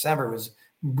was late December. It was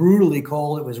brutally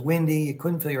cold. It was windy. You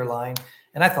couldn't feel your line.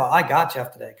 And I thought, I got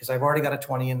Jeff today because I've already got a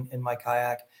 20 in my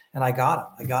kayak, and I got him.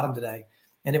 I got him today.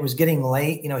 And it was getting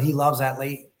late. He loves that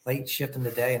late shift in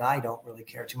the day, and I don't really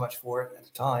care too much for it at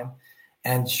the time.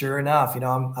 And sure enough,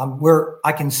 I'm where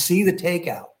I can see the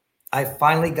takeout. I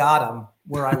finally got him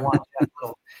where I want Jeff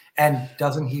Little. And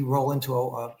doesn't he roll into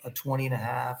a 20 and a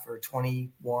half or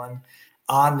 21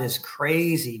 on this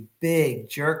crazy big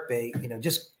jerk bait,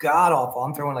 just god awful.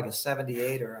 I'm throwing like a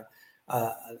 78 or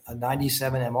a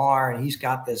 97 MR, and he's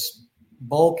got this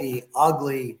bulky,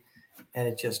 ugly, and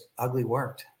it just ugly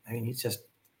worked. I mean, he's just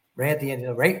right at the end of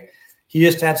the rate. He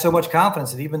just had so much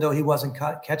confidence that even though he wasn't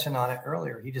catching on it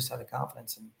earlier, he just had the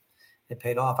confidence, and it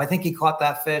paid off. I think he caught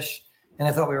that fish, and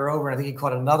I thought we were over. And I think he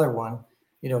caught another one,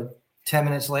 10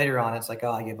 minutes later on. It's like,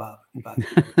 oh, I give up. But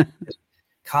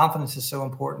confidence is so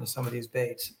important to some of these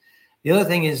baits. The other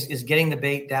thing is getting the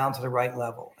bait down to the right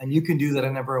level. And you can do that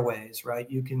a number of ways, right?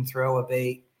 You can throw a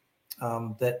bait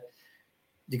that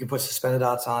you can put suspended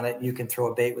dots on it. You can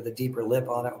throw a bait with a deeper lip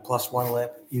on it, a +1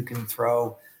 lip. You can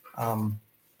throw,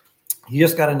 you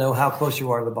just got to know how close you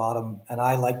are to the bottom. And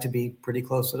I like to be pretty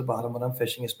close to the bottom when I'm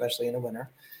fishing, especially in the winter.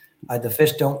 The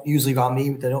fish don't usually on me.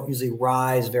 They don't usually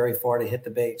rise very far to hit the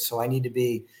bait. So I need to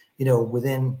be,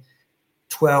 within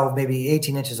 12, maybe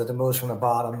 18 inches at the most from the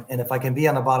bottom. And if I can be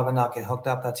on the bottom and not get hooked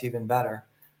up, that's even better.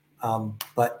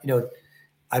 But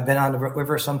I've been on the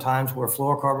river sometimes where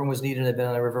fluorocarbon was needed. I've been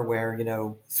on a river where,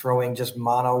 throwing just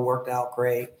mono worked out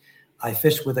great. I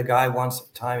fished with a guy once at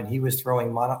a time, and he was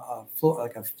throwing mono,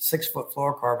 like a 6-foot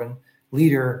fluorocarbon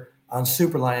leader on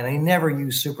Superline. And I never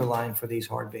use Superline for these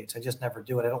hard baits. I just never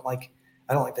do it. I don't like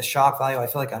the shock value. I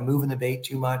feel like I'm moving the bait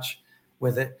too much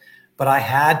with it. But I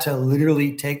had to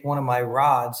literally take one of my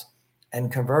rods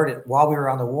and convert it while we were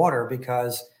on the water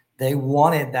because they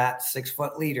wanted that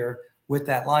 6-foot leader with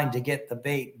that line to get the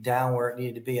bait down where it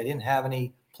needed to be. I didn't have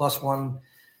any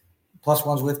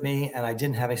 +1s with me, and I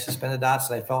didn't have any suspended dots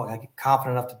that I felt like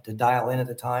confident enough to dial in at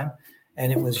the time.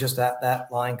 And it was just that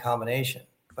line combination.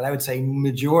 But I would say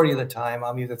majority of the time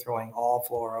I'm either throwing all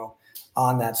fluoro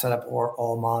on that setup or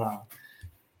all mono.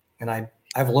 And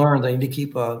I've learned I need to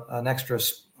keep an extra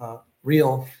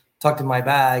reel tucked in my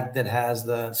bag that has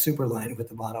the super line with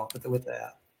the bottom, with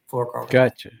the fluorocarbon.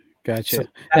 Gotcha. So that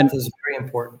And is very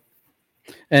important.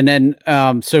 And then,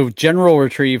 so general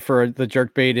retrieve for the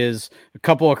jerkbait is a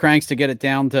couple of cranks to get it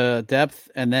down to depth,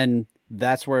 and then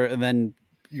that's where, and then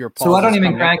your So I don't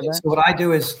even come crank after it. that? So what I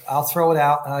do is I'll throw it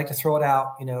out. I like to throw it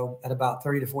out, at about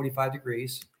 30 to 45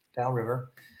 degrees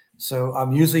downriver. So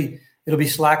it'll be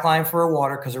slack line for a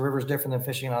water because the river is different than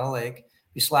fishing on a lake.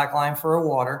 Be slack line for a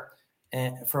water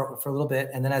and for a little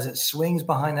bit. And then as it swings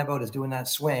behind that boat, is doing that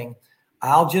swing,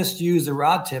 I'll just use the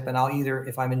rod tip, and I'll either,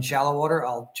 if I'm in shallow water,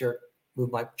 I'll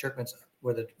move my jerkmans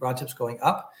where the rod tip's going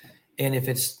up. And if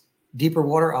it's deeper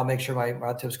water, I'll make sure my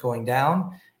rod tip's going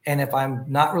down. And if I'm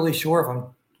not really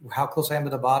sure how close I am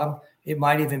to the bottom, it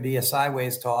might even be a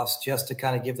sideways toss just to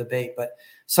kind of give the bait. But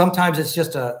sometimes it's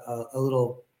just a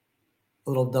little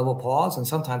double pause, and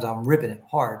sometimes I'm ripping it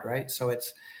hard, right? So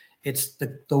it's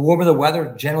the warmer the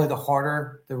weather, generally the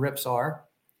harder the rips are,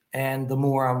 and the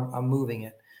more I'm moving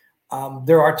it.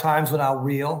 There are times when I'll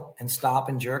reel and stop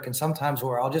and jerk, and sometimes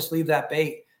where I'll just leave that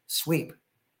bait sweep.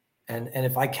 And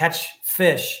if I catch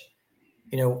fish,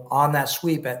 on that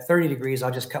sweep at 30 degrees,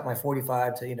 I'll just cut my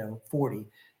 45 to, 40. And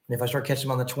if I start catching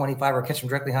them on the 25 or catch them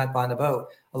directly behind the boat,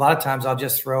 a lot of times I'll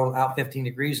just throw out 15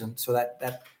 degrees. And so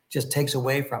that just takes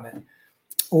away from it.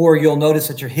 Or you'll notice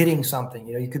that you're hitting something.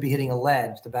 You could be hitting a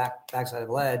ledge, the backside of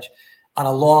a ledge on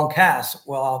a long cast.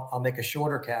 Well, I'll make a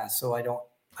shorter cast so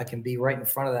I can be right in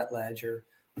front of that ledge or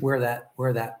where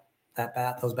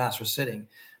those bass are sitting.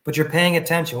 But you're paying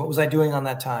attention. What was I doing on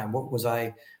that time?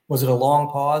 Was it a long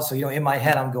pause? So, in my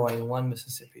head, I'm going 1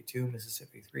 Mississippi, 2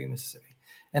 Mississippi, 3 Mississippi.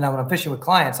 And when I'm fishing with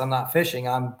clients, I'm not fishing.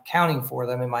 I'm counting for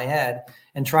them in my head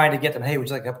and trying to get them, hey, would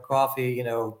you like a cup of coffee?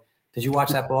 Did you watch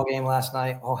that ball game last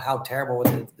night? Oh, how terrible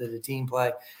did the team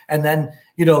play? And then,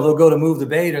 they'll go to move the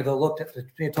bait, or they'll look at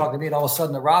talk to me, and all of a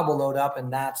sudden the rod will load up,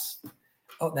 and that's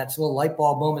a little light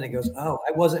bulb moment that goes, oh,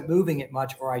 I wasn't moving it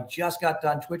much, or I just got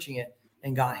done twitching it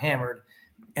and got hammered.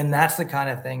 And that's the kind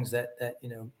of things that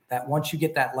once you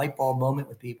get that light bulb moment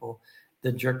with people,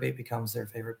 the jerkbait becomes one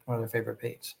of their favorite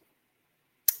baits.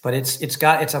 But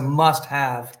it's a must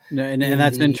have. No, and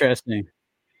that's interesting.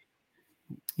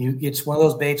 It's one of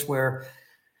those baits where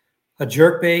a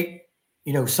jerkbait,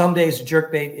 some days a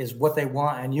jerkbait is what they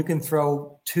want, and you can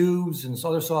throw tubes and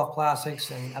other soft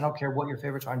plastics, and I don't care what your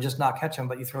favorites are, and just not catch them,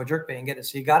 but you throw a jerkbait and get it.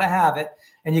 So you got to have it,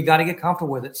 and you got to get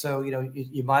comfortable with it. So,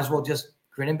 you might as well just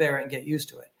grin and bear it and get used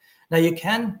to it. Now you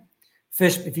can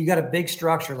fish if you got a big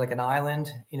structure like an island,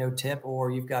 tip,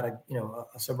 or you've got a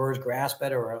submerged grass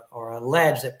bed or a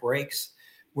ledge that breaks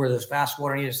where there's fast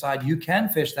water on either side. You can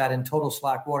fish that in total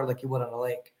slack water like you would on a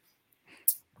lake.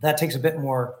 That takes a bit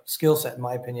more skill set, in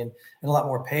my opinion, and a lot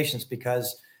more patience,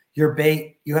 because your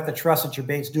bait, you have to trust that your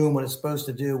bait's doing what it's supposed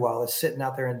to do while it's sitting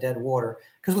out there in dead water.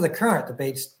 Because with a current, the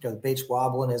bait's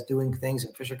wobbling, is doing things,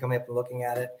 and fish are coming up and looking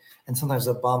at it, and sometimes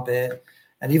they'll bump it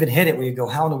and even hit it where you go,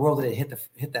 how in the world did it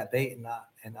hit that bait and not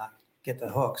get the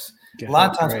hooks? A lot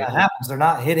of times when that happens, they're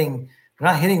not hitting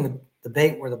the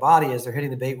bait where the body is, they're hitting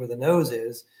the bait where the nose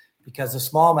is, because the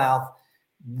smallmouth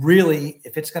really,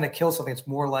 if it's going to kill something, it's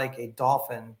more like a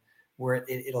dolphin where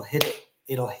it'll hit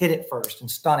it first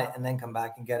and stun it and then come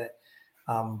back and get it.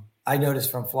 I noticed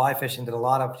from fly fishing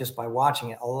that just by watching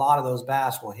it, a lot of those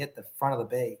bass will hit the front of the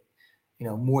bait,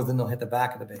 more than they'll hit the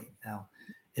back of the bait. Now,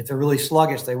 if they're really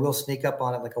sluggish, they will sneak up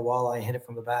on it like a walleye and hit it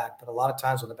from the back. But a lot of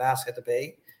times when the bass hit the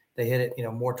bait, they hit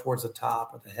it, more towards the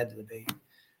top of the head of the bait.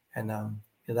 And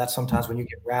that's sometimes when you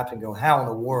get wrapped and go, how in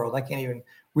the world? I can't even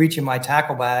reach in my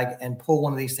tackle bag and pull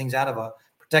one of these things out of a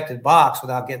protected box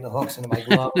without getting the hooks into my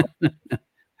glove.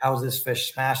 How is this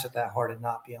fish smashed it that hard and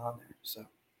not be on there? So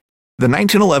the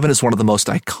 1911 is one of the most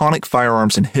iconic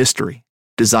firearms in history.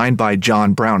 Designed by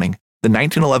John Browning, the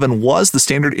 1911 was the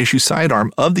standard issue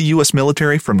sidearm of the U.S.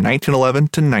 military from 1911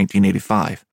 to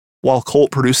 1985. While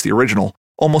Colt produced the original,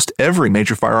 almost every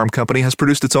major firearm company has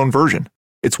produced its own version.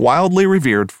 It's wildly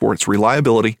revered for its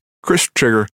reliability, crisp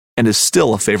trigger, and is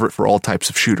still a favorite for all types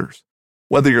of shooters.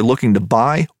 Whether you're looking to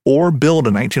buy or build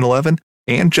a 1911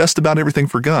 and just about everything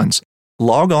for guns,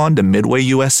 log on to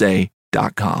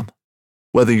MidwayUSA.com.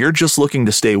 Whether you're just looking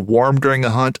to stay warm during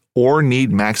a hunt or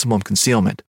need maximum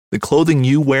concealment, the clothing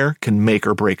you wear can make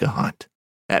or break a hunt.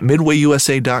 At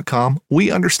MidwayUSA.com, we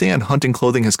understand hunting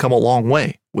clothing has come a long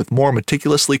way, with more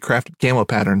meticulously crafted camo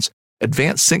patterns,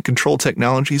 advanced scent control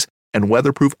technologies, and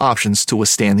weatherproof options to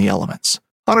withstand the elements.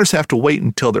 Hunters have to wait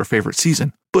until their favorite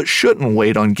season, but shouldn't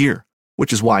wait on gear,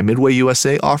 which is why Midway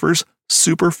USA offers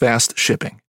super fast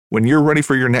shipping. When you're ready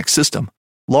for your next system,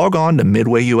 log on to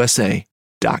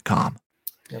MidwayUSA.com.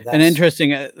 And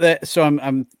interesting, so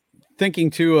I'm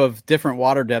thinking too of different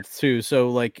water depths too.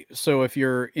 So if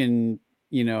you're in,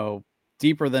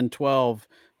 deeper than 12,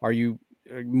 are you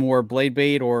more blade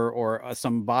bait or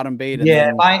some bottom bait? And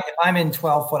Yeah, then... if I'm in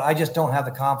 12 foot, I just don't have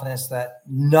the confidence that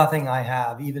nothing I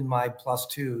have, even my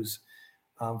 +2s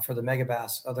for the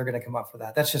megabass, they're going to come up for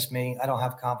that. That's just me. I don't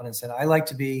have confidence in it. I like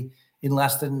to be in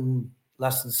less than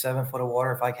 7 foot of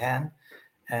water if I can,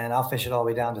 and I'll fish it all the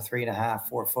way down to 3.5,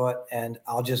 4 foot, and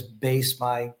I'll just base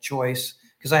my choice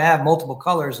because I have multiple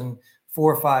colors and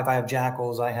 4 or 5. I have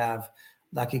Jackals, I have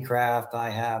Lucky Craft, I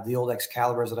have the old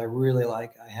Excaliburs that I really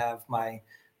like. I have my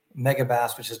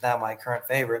Megabass, which is now my current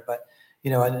favorite, but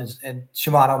and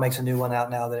Shimano makes a new one out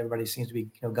now that everybody seems to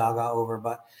be gaga over.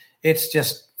 But it's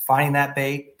just finding that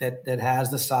bait that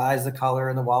has the size, the color,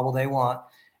 and the wobble they want,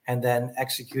 and then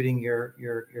executing your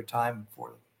time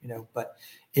for them. But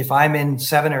if I'm in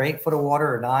 7 or 8 foot of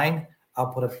water or 9, I'll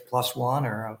put a +1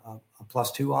 or a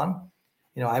 +2 on.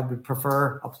 I would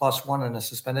prefer a +1 and a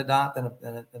suspended dot than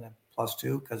a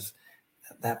 +2 because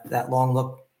that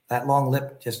long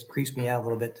lip just creeps me out a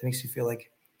little bit. It makes me feel like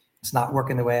it's not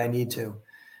working the way I need to.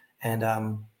 And,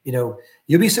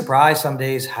 you'll be surprised some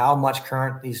days how much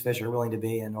current these fish are willing to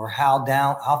be in, or how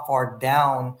far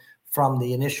down from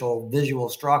the initial visual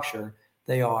structure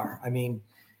they are. I mean,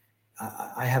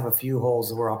 I have a few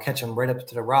holes where I'll catch them right up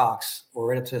to the rocks or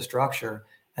right up to the structure,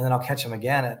 and then I'll catch them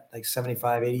again at like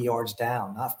 75, 80 yards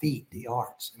down, not feet, the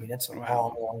yards. I mean, that's a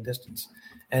long distance.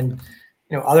 And,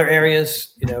 other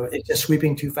areas, it's just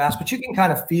sweeping too fast, but you can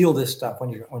kind of feel this stuff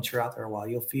once you're out there a while.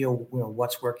 You'll feel,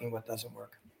 what's working, what doesn't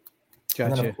work. Gotcha.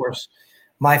 And then, of course,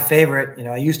 my favorite,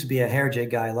 I used to be a hair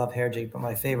jig guy. I love hair jig, but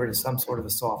my favorite is some sort of a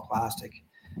soft plastic.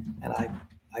 And I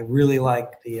really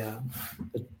like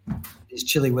these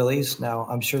Chili Willies. Now,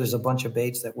 I'm sure there's a bunch of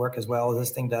baits that work as well as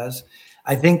this thing does.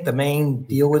 I think the main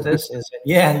deal with this is,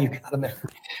 you got to.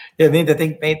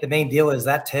 The main deal is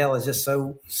that tail is just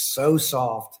so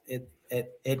soft. It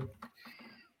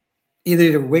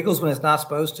either wiggles when it's not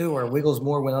supposed to, or wiggles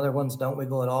more when other ones don't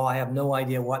wiggle at all. I have no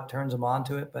idea what turns them on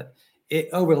to it, but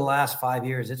over the last 5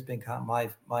 years, it's been kind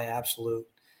of my absolute.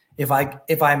 If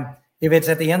it's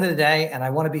at the end of the day and I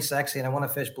want to be sexy and I want to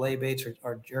fish blade baits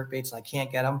or jerk baits and I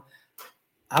can't get them,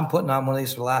 I'm putting on one of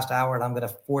these for the last hour and I'm going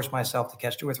to force myself to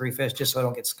catch 2 or 3 fish just so I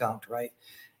don't get skunked, right?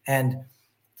 And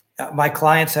my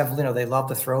clients have, they love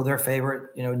to throw their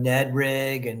favorite, Ned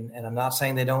rig, and I'm not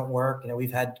saying they don't work.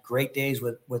 We've had great days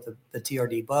with the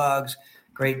TRD bugs,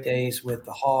 great days with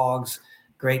the hogs,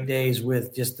 great days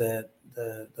with just the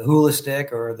hula stick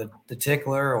or the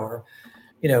tickler or,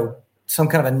 some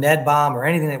kind of a Ned bomb or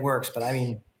anything that works. But I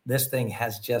mean, this thing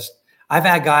has I've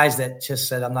had guys that just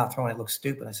said, I'm not throwing it. It looks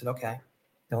stupid. I said, okay,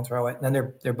 don't throw it. And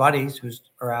then their buddies who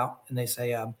are out and they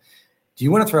say, do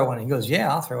you want to throw one? And he goes, yeah,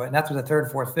 I'll throw it. And after the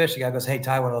 3rd, 4th fish, the guy goes, hey,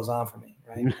 tie one of those on for me,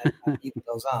 right? I keep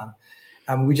those on.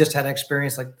 We just had an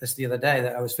experience like this the other day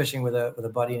that I was fishing with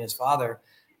a buddy and his father,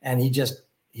 and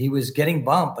he was getting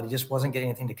bumped, but he just wasn't getting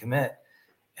anything to commit.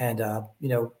 And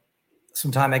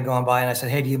some time had gone by, and I said,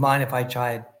 hey, do you mind if I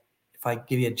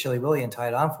give you a Chili Willy and tie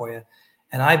it on for you?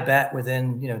 And I bet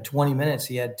within 20 minutes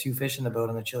he had 2 fish in the boat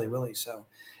on the Chili Willy. So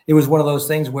it was one of those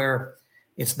things where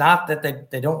it's not that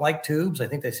they don't like tubes. I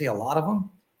think they see a lot of them.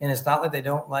 And it's not that they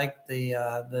don't like the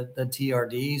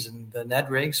TRDs and the Ned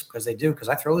rigs, because they do, because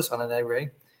I throw this on a Ned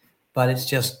rig. But it's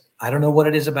just, I don't know what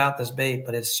it is about this bait,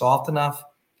 but it's soft enough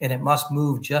and it must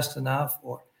move just enough.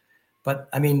 But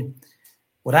I mean,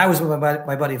 when I was with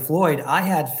my buddy Floyd, I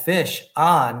had fish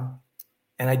on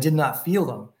and I did not feel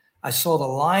them. I saw the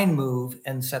line move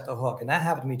and set the hook. And that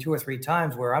happened to me 2 or 3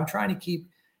 times where I'm trying to keep,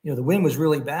 the wind was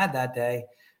really bad that day.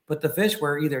 But the fish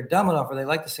were either dumb enough or they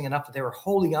liked this thing enough that they were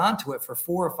holding on to it for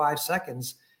 4 or 5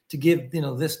 seconds to give,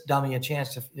 this dummy a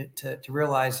chance to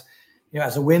realize,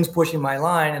 as the wind's pushing my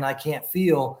line and I can't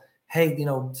feel, hey,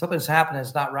 something's happening,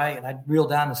 it's not right. And I'd reel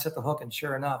down and set the hook. And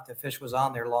sure enough, the fish was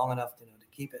on there long enough to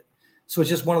keep it. So it's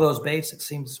just one of those baits that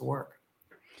seems to work.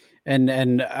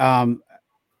 And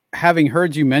having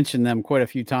heard you mention them quite a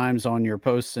few times on your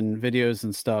posts and videos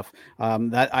and stuff,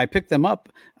 that I picked them up.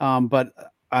 But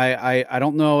I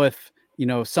don't know if,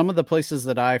 some of the places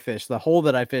that I fish, the hole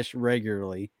that I fish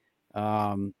regularly,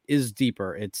 is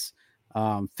deeper. It's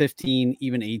 15,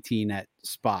 even 18 at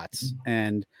spots.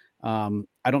 And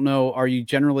I don't know, are you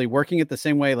generally working it the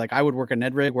same way? Like I would work a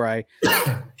Ned rig where I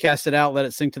cast it out, let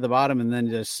it sink to the bottom, and then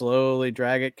just slowly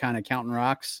drag it, kind of counting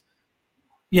rocks.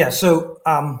 Yeah. So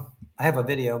I have a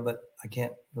video, but I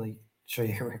can't really show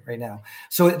you right now.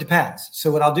 So it depends.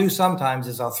 So what I'll do sometimes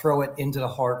is I'll throw it into the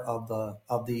heart of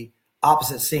the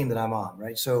opposite seam that I'm on,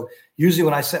 right? So usually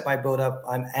when I set my boat up,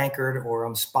 I'm anchored or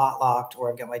I'm spot locked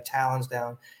or I've got my talons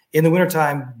down. In the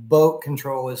wintertime, boat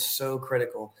control is so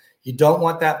critical. You don't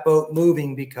want that boat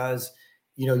moving because,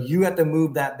 you have to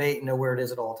move that bait and know where it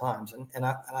is at all times. And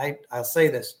I'll say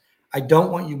this, I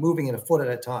don't want you moving it a foot at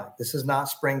a time. This is not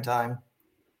springtime.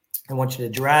 I want you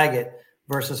to drag it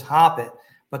versus hop it.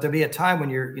 But there'll be a time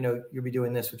when you'll be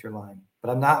doing this with your line.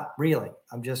 But I'm not reeling.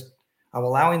 I'm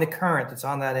allowing the current that's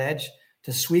on that edge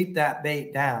to sweep that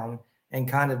bait down and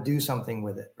kind of do something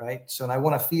with it, right? So, and I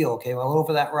want to feel, okay, well, I went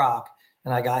over that rock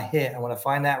and I got hit. I want to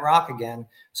find that rock again.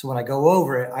 So when I go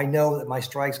over it, I know that my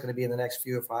strike's going to be in the next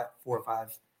 4 or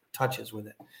 5 touches with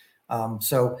it.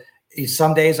 So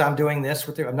some days I'm doing this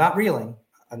with it. I'm not reeling.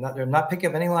 I'm not picking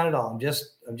up any line at all. I'm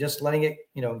just letting it,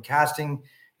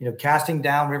 casting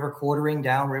downriver, quartering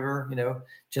downriver,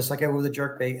 just like I would with a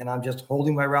jerk bait. And I'm just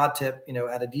holding my rod tip,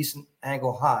 at a decent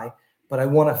angle high, but I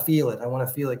want to feel it. I want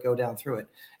to feel it go down through it.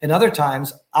 And other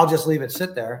times I'll just leave it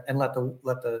sit there and let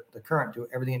the current do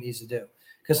everything it needs to do.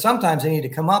 Because sometimes they need to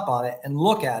come up on it and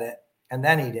look at it and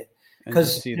then eat it.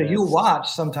 Because you'll watch,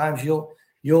 sometimes you'll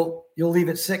leave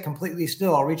it sit completely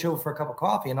still. I'll reach over for a cup of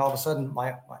coffee and all of a sudden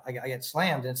I get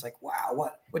slammed and it's like,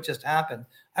 wow, what just happened?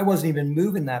 I wasn't even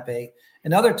moving that bait.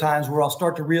 And other times where I'll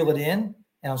start to reel it in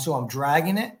and so I'm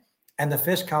dragging it and the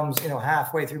fish comes,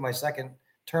 halfway through my second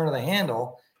turn of the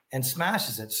handle and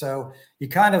smashes it. So you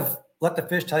kind of let the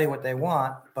fish tell you what they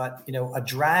want, but a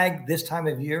drag this time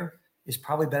of year is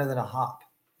probably better than a hop,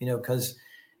 because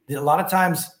a lot of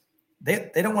times they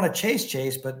don't want to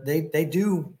chase, but they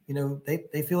do,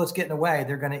 they feel it's getting away.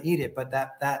 They're going to eat it. But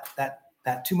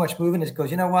that too much moving, it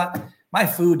goes, you know what? My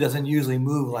food doesn't usually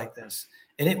move like this.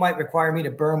 And it might require me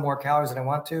to burn more calories than I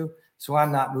want to. So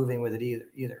I'm not moving with it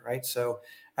either. Right. So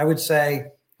I would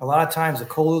say a lot of times the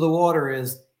colder the water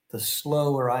is, the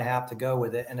slower I have to go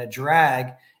with it. And a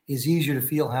drag is easier to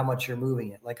feel how much you're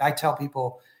moving it. Like I tell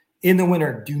people in the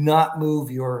winter, do not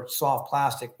move your soft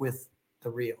plastic with the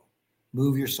reel.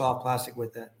 Move your soft plastic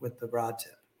with the rod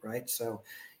tip, right? So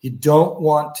you don't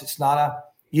want to,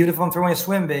 even if I'm throwing a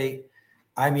swim bait,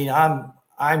 I mean,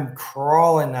 I'm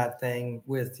crawling that thing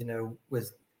with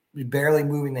barely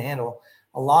moving the handle.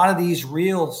 A lot of these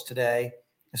reels today,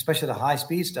 especially the high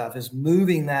speed stuff, is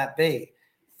moving that bait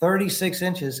 36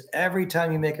 inches every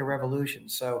time you make a revolution.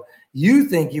 So you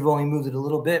think you've only moved it a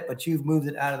little bit, but you've moved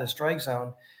it out of the strike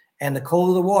zone. And the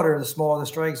colder the water, the smaller the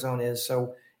strike zone is.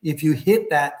 So if you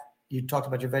hit that, you talked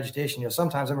about your vegetation.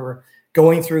 Sometimes I remember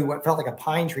going through what felt like a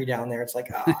pine tree down there. It's like,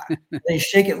 they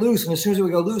shake it loose. And as soon as it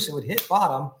would go loose, it would hit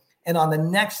bottom. And on the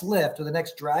next lift or the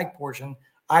next drag portion,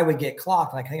 I would get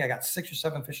clocked. And I think I got 6 or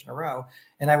 7 fish in a row.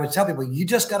 And I would tell people, you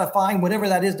just got to find whatever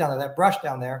that is down there, that brush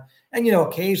down there. And,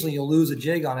 occasionally you'll lose a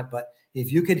jig on it. But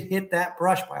if you could hit that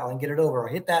brush pile and get it over, or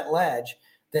hit that ledge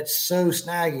that's so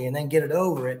snaggy and then get it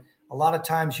over it, a lot of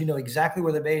times you know exactly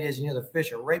where the bait is. The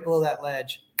fish are right below that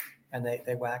ledge and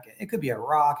they whack it. It could be a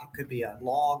rock. It could be a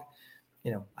log.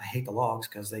 I hate the logs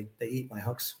because they eat my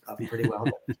hooks up pretty well.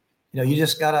 But, you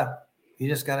just gotta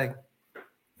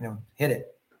hit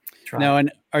it. Now,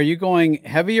 and are you going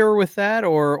heavier with that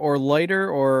or lighter?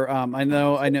 Or I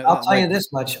know. I'll tell you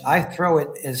this much: I throw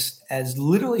it as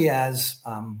literally as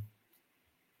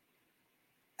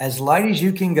light as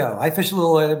you can go. I fish a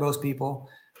little lighter than most people,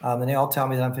 and they all tell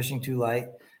me that I'm fishing too light.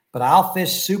 But I'll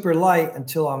fish super light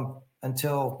until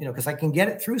because I can get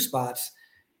it through spots,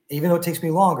 even though it takes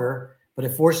me longer. But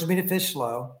it forces me to fish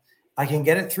slow. I can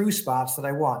get it through spots that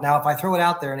I want. Now, if I throw it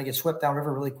out there and it gets swept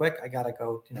downriver really quick, I gotta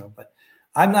go. But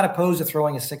I'm not opposed to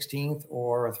throwing a 16th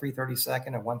or a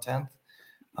 3/32 or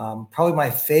 1/10. Probably my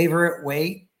favorite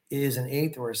weight is an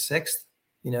 1/8 or a 1/6,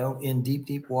 in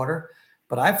deep water.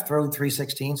 But I've thrown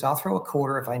 3/16, I'll throw a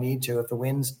 1/4 if I need to, if the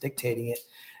wind's dictating it.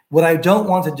 What I don't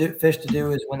want fish to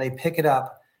do is when they pick it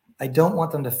up, I don't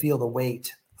want them to feel the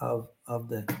weight of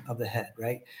the head,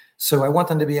 right? So I want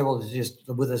them to be able to just,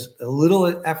 with as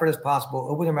little effort as possible,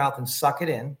 open their mouth and suck it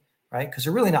in, right? Because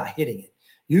they're really not hitting it.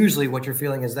 Usually what you're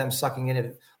feeling is them sucking in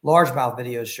it. Largemouth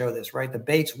videos show this, right? The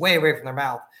bait's way away from their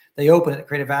mouth. They open it,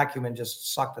 create a vacuum, and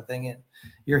just suck the thing in.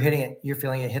 You're hitting it. You're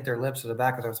feeling it hit their lips or the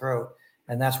back of their throat,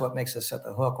 and that's what makes us set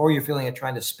the hook. Or you're feeling it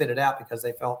trying to spit it out because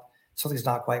they felt something's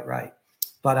not quite right.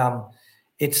 But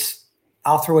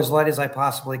I'll throw as light as I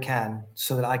possibly can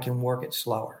so that I can work it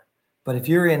slower. But if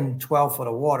you're in 12 foot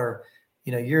of water,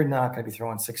 you're not going to be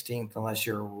throwing 16th unless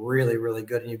you're really, really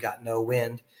good and you've got no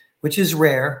wind, which is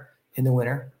rare in the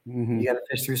winter. Mm-hmm. You got to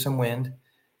fish through some wind.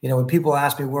 When people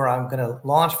ask me where I'm going to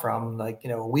launch from,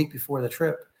 a week before the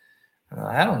trip,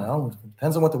 I don't know. It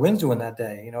depends on what the wind's doing that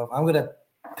day. If I'm going to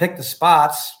pick the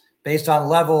spots based on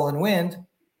level and wind,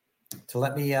 to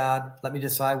let me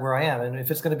decide where I am. And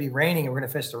if it's going to be raining and we're going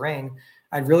to fish the rain,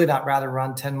 I'd really not rather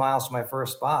run 10 miles to my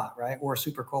first spot, right? Or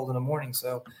super cold in the morning.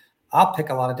 So I'll pick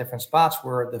a lot of different spots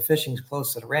where the fishing's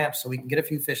close to the ramp so we can get a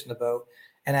few fish in the boat.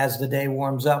 And as the day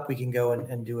warms up, we can go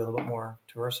and do a little bit more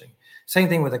traversing. Same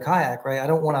thing with a kayak, right? I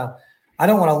don't want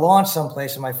to launch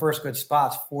someplace in my first good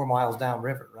spots 4 miles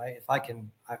downriver, right? If I can,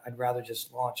 I'd rather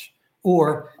just launch.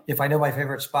 Or if I know my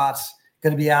favorite spot's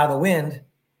going to be out of the wind,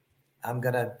 I'm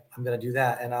gonna do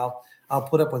that, and I'll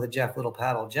put up with a Jeff Little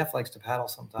paddle. Jeff likes to paddle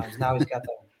sometimes. Now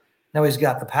he's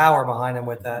got the power behind him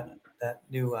with that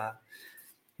new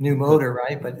motor,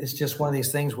 right? But it's just one of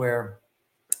these things where,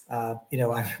 I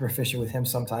remember fishing with him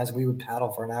sometimes. We would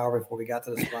paddle for an hour before we got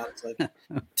to the spot. It's like,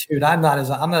 dude, I'm not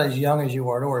as young as you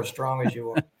are, or as strong as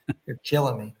you are. You're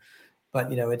killing me.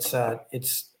 But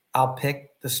I'll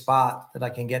pick the spot that I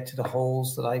can get to the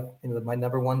holes that my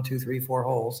number 1, 2, 3, 4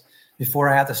 holes before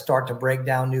I have to start to break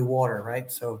down new water,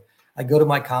 right? So I go to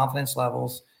my confidence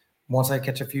levels. Once I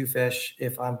catch a few fish,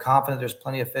 if I'm confident there's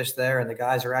plenty of fish there and the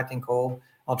guys are acting cold,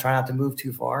 I'll try not to move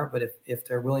too far. But if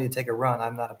they're willing to take a run,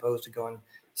 I'm not opposed to going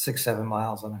 6-7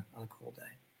 miles on a cold day.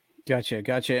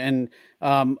 Gotcha. And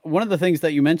one of the things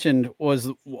that you mentioned was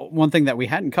one thing that we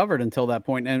hadn't covered until that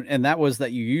point, and that was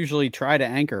that you usually try to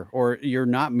anchor, or you're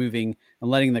not moving and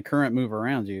letting the current move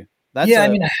around you. That's a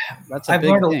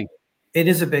big thing. It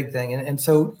is a big thing. And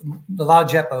so a lot of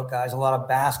jet boat guys, a lot of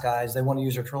bass guys, they want to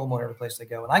use their trolling motor every place they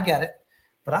go. And I get it.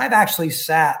 But I've actually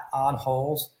sat on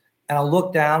holes and I'll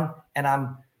look down and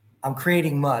I'm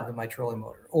creating mud with my trolling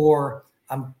motor, or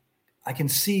I can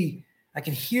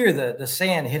hear the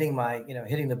sand hitting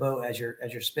hitting the boat as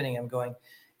you're spinning. I'm going,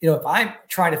 if I'm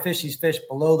trying to fish these fish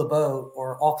below the boat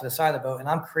or off to the side of the boat and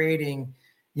I'm creating,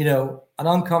 an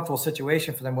uncomfortable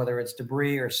situation for them, whether it's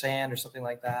debris or sand or something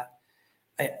like that,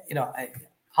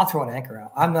 I'll throw an anchor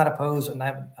out. I'm not opposed. And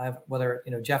I've whether,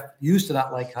 Jeff used to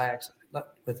not like kayaks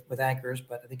with anchors,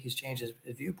 but I think he's changed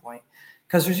his viewpoint,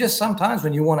 because there's just sometimes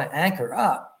when you want to anchor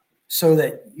up so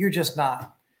that you're just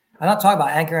not. I'm not talking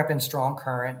about anchor up in strong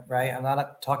current, right? I'm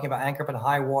not talking about anchor up in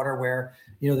high water where,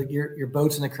 your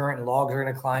boat's in the current and logs are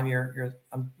going to climb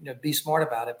be smart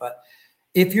about it. But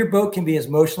if your boat can be as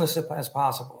motionless as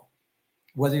possible,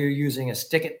 whether you're using a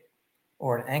sticket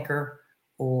or an anchor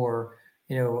or,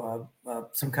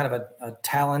 some kind of a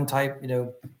talon type,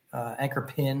 anchor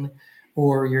pin,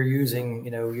 or you're using,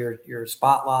 your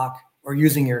spot lock, or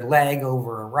using your leg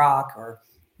over a rock, or,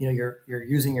 you're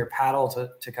using your paddle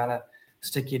to kind of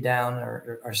stick you down,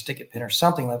 or stick it pin or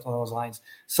something like along those lines,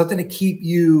 something to keep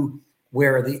you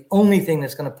where the only thing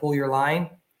that's going to pull your line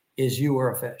is you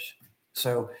or a fish.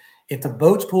 So if the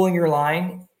boat's pulling your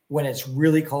line when it's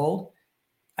really cold,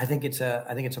 I think it's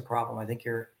a problem. I think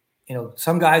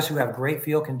some guys who have great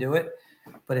feel can do it,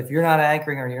 but if you're not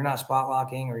anchoring or you're not spot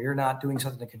locking or you're not doing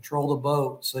something to control the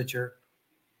boat so that your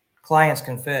clients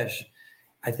can fish,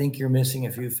 I think you're missing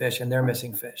a few fish and they're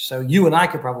missing fish. So you and I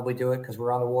could probably do it because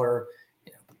we're on the water,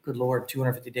 good Lord,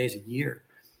 250 days a year.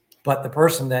 But the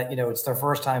person that, it's their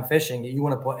first time fishing, you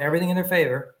want to put everything in their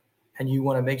favor and you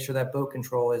want to make sure that boat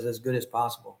control is as good as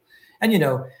possible. And,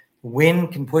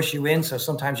 wind can push you in. So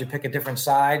sometimes you pick a different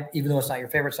side, even though it's not your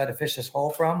favorite side to fish this hole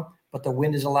from, but the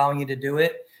wind is allowing you to do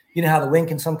it. You know how the wind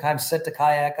can sometimes set the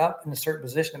kayak up in a certain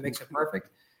position that makes it perfect.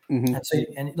 Mm-hmm.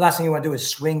 And the last thing you want to do is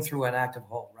swing through an active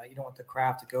hole, right? You don't want the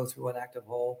craft to go through an active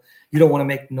hole. You don't want to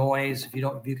make noise if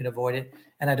you can avoid it.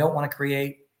 And I don't want to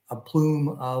create a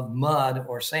plume of mud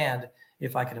or sand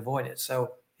if I can avoid it.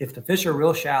 So if the fish are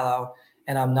real shallow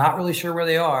and I'm not really sure where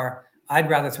they are, I'd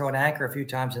rather throw an anchor a few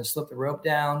times and slip the rope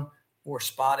down or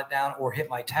spot it down or hit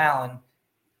my talon.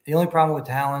 The only problem with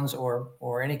talons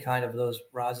or any kind of those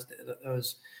rods,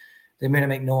 they may not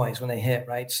make noise when they hit,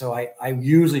 right? So I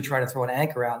usually try to throw an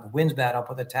anchor out. And the wind's bad, I'll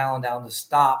put the talon down to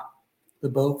stop the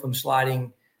boat from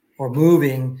sliding or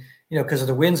moving, because if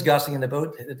the wind's gusting and the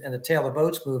boat and the tail of the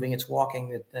boat's moving, it's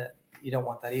walking. That you don't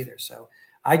want that either. So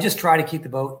I just try to keep the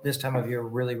boat this time of year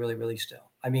really, really, really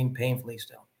still. I mean, painfully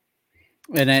still.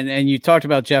 And you talked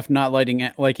about Jeff not liking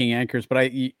anchors, but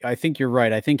I think you're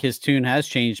right. I think his tune has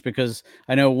changed, because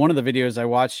I know one of the videos I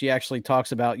watched, he actually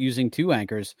talks about using 2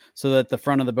 anchors so that the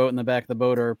front of the boat and the back of the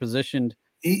boat are positioned.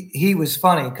 He was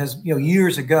funny because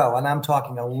years ago, and I'm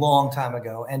talking a long time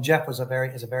ago, and Jeff is a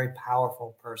very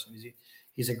powerful person.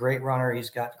 He's a great runner. He's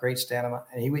got great stamina,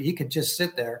 and he could just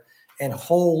sit there and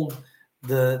hold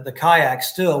the kayak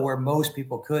still where most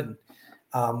people couldn't.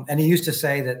 And he used to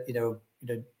say that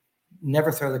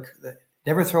never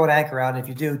throw an anchor out. And if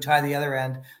you do, tie the other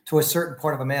end to a certain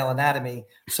part of a male anatomy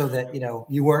so that,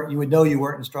 you would know you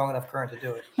weren't in strong enough current to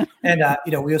do it. And,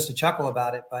 we used to chuckle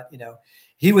about it, but,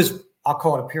 he was I'll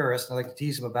call it a purist. And I like to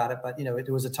tease him about it, but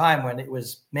it was a time when it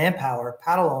was manpower,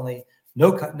 paddle only,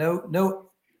 no.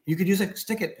 You could use a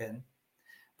stick it pin,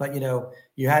 but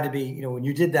you had to be, when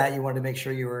you did that, you wanted to make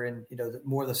sure you were in,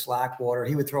 more of the slack water.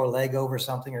 He would throw a leg over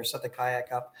something or set the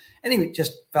kayak up, and he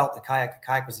just felt the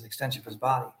kayak was an extension of his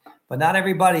body. But not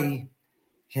everybody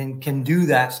can do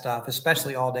that stuff,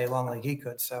 especially all day long like he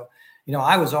could. So,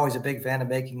 I was always a big fan of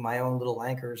making my own little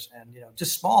anchors and,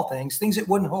 just small things that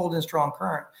wouldn't hold in strong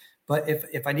current. But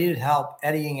if I needed help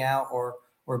eddying out or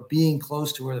being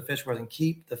close to where the fish was and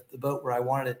keep the boat where I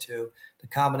wanted it to, the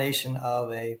combination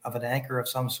of an anchor of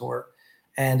some sort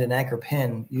and an anchor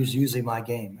pin is usually my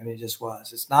game. I mean, it just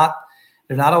was.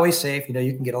 They're not always safe. You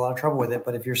can get a lot of trouble with it,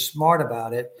 but if you're smart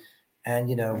about it and,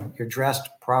 you're dressed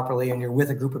properly and you're with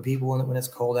a group of people when it's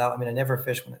cold out. I mean, I never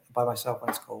fish by myself when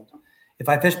it's cold. If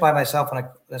I fish by myself when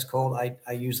it's cold,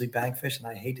 I usually bank fish, and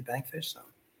I hate to bank fish, so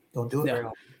don't do it very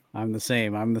often. I'm the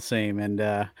same. And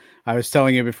I was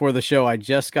telling you before the show, I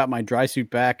just got my dry suit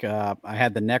back. I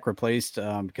had the neck replaced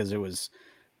because it was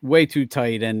way too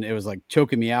tight and it was like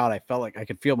choking me out. I felt like I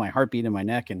could feel my heartbeat in my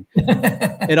neck, and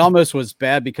it almost was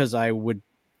bad because I would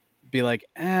be like,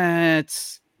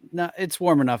 it's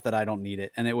warm enough that I don't need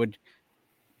it. And it would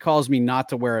cause me not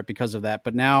to wear it because of that.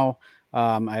 But now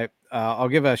I'll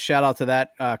give a shout out to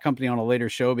that company on a later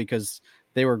show because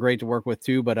they were great to work with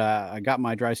too, but I got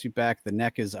my dry suit back. The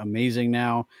neck is amazing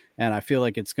now, and I feel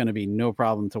like it's going to be no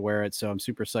problem to wear it. So I'm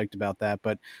super psyched about that.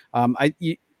 But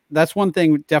that's one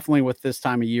thing definitely with this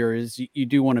time of year is you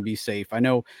do want to be safe. I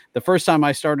know the first time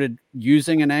I started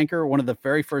using an anchor, one of the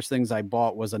very first things I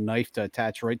bought was a knife to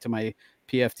attach right to my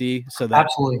PFD, so that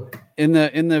absolutely in the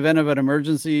event of an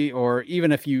emergency, or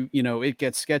even if it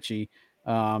gets sketchy,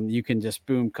 you can just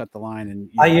boom, cut the line. And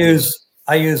I use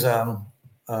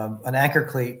an anchor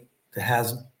cleat that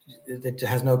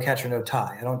has no catch or no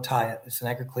tie. I don't tie it. It's an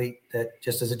anchor cleat that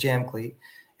just is a jam cleat,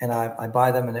 and I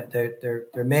buy them, and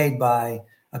they're made by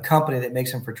a company that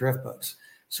makes them for drift boats.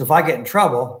 So if I get in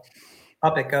trouble,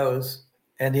 up it goes,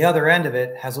 and the other end of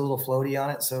it has a little floaty on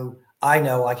it, so I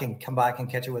know I can come back and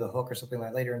catch it with a hook or something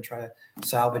like later and try to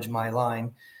salvage my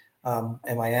line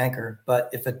and my anchor. But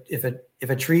if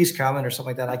a tree's coming or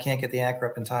something like that, I can't get the anchor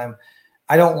up in time.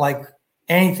 I don't like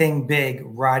anything big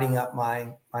riding up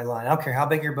my line. I don't care how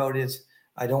big your boat is.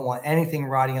 I don't want anything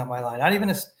riding up my line. Not even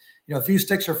a few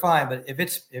sticks are fine, but if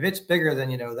it's bigger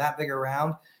than that big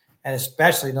around, and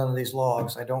especially none of these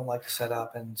logs, I don't like to set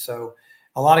up. And so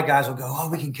a lot of guys will go, oh,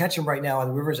 we can catch them right now. And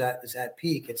the river's is at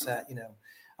peak. It's at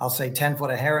I'll say 10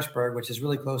 foot of Harrisburg, which is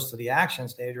really close to the action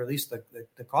stage, or at least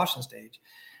the caution stage.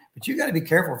 But you got to be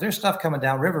careful if there's stuff coming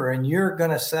down river and you're going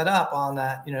to set up on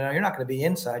that. You're not going to be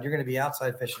inside. You're going to be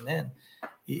outside fishing in.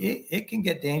 It can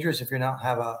get dangerous if you're not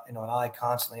have an eye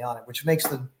constantly on it, which makes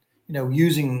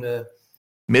using the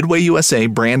Midway USA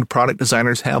brand product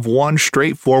designers have one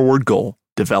straightforward goal: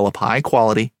 develop high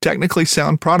quality, technically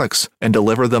sound products and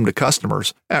deliver them to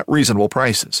customers at reasonable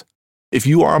prices. If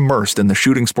you are immersed in the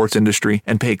shooting sports industry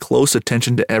and pay close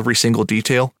attention to every single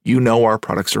detail, you know our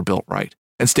products are built right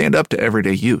and stand up to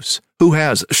everyday use. Who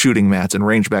has shooting mats and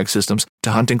range bag systems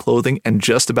to hunting clothing and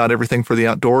just about everything for the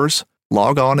outdoors?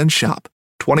 Log on and shop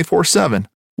 24/7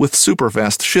 with super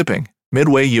fast shipping.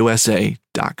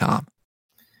 MidwayUSA.com.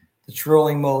 The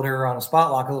trolling motor on a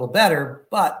spot lock a little better,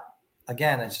 but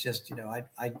again, it's just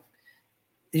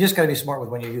you just got to be smart with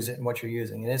when you use it and what you're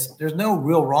using. And there's no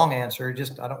real wrong answer.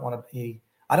 Just I don't want to be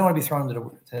thrown to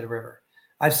the river.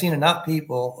 I've seen enough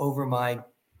people over my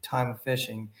time of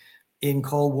fishing in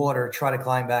cold water try to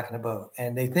climb back in a boat,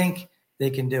 and they think they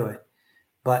can do it.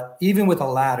 But even with a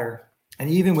ladder and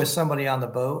even with somebody on the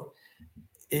boat,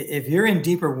 if you're in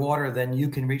deeper water than you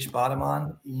can reach bottom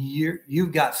on,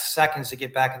 you've got seconds to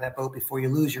get back in that boat before you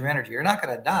lose your energy. You're not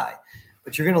going to die,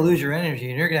 but you're going to lose your energy,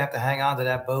 and you're going to have to hang on to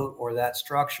that boat or that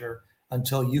structure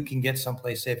until you can get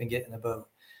someplace safe and get in the boat.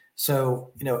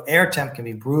 So, air temp can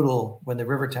be brutal when the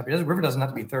river doesn't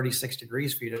have to be 36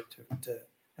 degrees for you to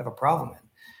have a problem in.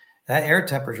 That air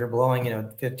temperature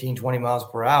blowing, 15, 20 miles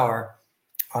per hour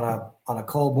on a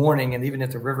cold morning. And even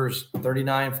if the river's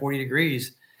 39, 40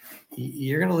 degrees,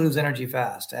 you're going to lose energy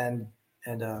fast. And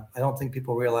I don't think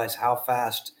people realize how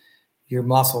fast your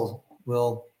muscle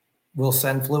will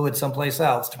send fluid someplace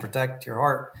else to protect your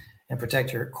heart and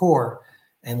protect your core,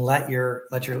 and let your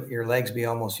legs be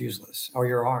almost useless, or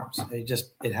your arms.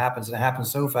 It happens, and it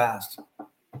happens so fast.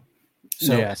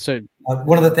 So, yeah. So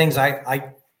one of the things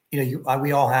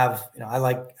we all have, I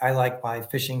like my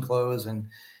fishing clothes, and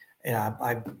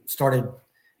I started,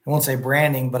 I won't say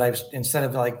branding, but instead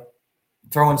of like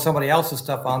throwing somebody else's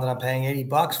stuff on that I'm paying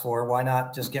 $80 for, why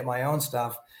not just get my own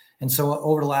stuff? And so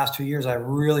over the last 2 years, I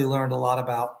really learned a lot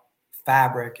about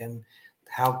fabric and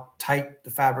how tight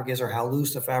the fabric is or how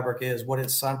loose the fabric is, what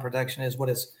its sun protection is, what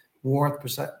its warmth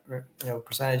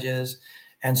percentage is.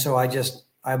 And so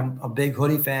I'm a big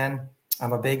hoodie fan.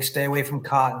 I'm a big stay away from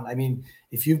cotton. I mean,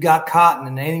 if you've got cotton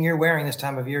in anything you're wearing this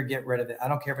time of year, get rid of it. I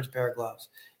don't care if it's a pair of gloves.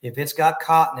 If it's got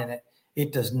cotton in it,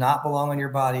 it does not belong on your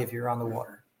body if you're on the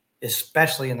water,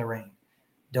 especially in the rain.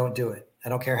 Don't do it. I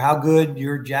don't care how good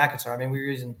your jackets are. I mean, we were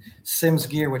using Simms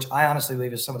gear, which I honestly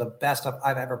believe is some of the best stuff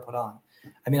I've ever put on.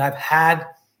 I mean, I've had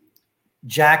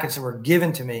jackets that were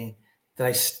given to me that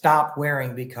I stopped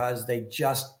wearing because they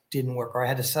just didn't work, or I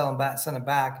had to send them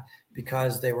back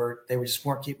because they just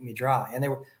weren't keeping me dry. And they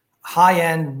were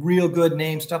high-end, real good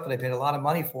name stuff that I paid a lot of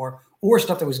money for, or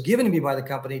stuff that was given to me by the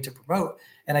company to promote.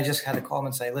 And I just had to call them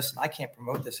and say, listen, I can't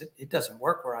promote this. It doesn't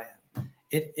work where I am.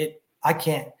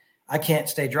 I can't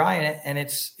stay dry in it, and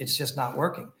it's just not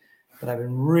working. But I've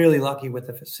been really lucky with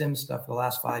the Simms stuff for the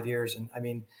last 5 years. And I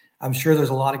mean, I'm sure there's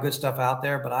a lot of good stuff out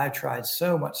there, but I've tried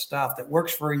so much stuff that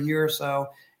works for a year or so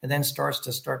and then starts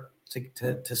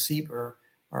to seep or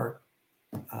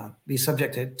be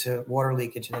subject to water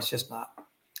leakage, and it's just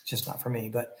not for me.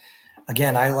 But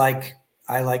again, I like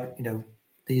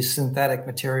these synthetic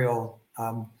material,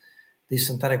 these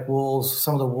synthetic wools,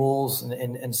 some of the wools,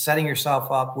 and setting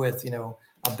yourself up with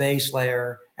a base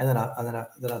layer and then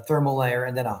a thermal layer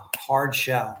and then a hard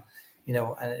shell,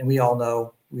 and we all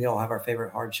know. We all have our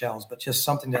favorite hard shells, but just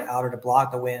something to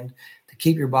block the wind, to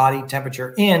keep your body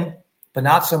temperature in, but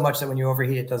not so much that when you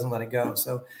overheat, it doesn't let it go.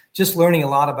 So just learning a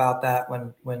lot about that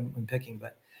when picking.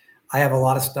 But I have a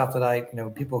lot of stuff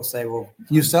that people say, well,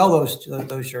 you sell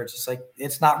those shirts. It's like,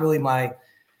 it's not really my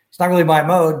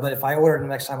mode, but if I order them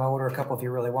next time, I'll order a couple if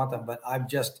you really want them. But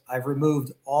I've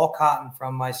removed all cotton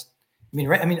from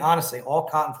honestly, all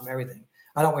cotton from everything.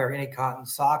 I don't wear any cotton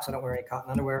socks. I don't wear any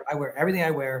cotton underwear. Everything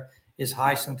I wear is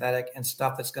high synthetic and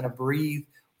stuff that's going to breathe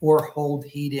or hold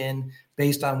heat in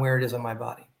based on where it is on my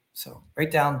body. So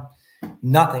right down,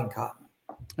 nothing cotton.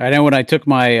 I know when I took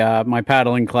my my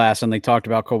paddling class and they talked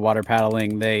about cold water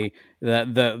paddling,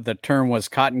 the term was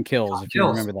cotton kills. You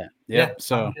remember that. Yep. Yeah.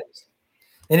 So,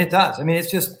 and it does. I mean,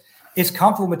 it's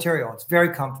comfortable material. It's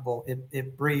very comfortable.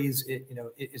 It breathes. It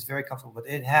is very comfortable, but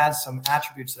it has some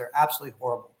attributes that are absolutely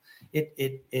horrible.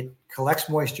 It collects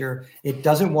moisture. It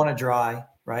doesn't want to dry.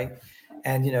 Right.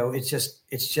 And,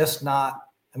 it's just not,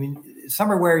 I mean,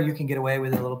 summer wear, you can get away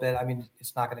with it a little bit. I mean,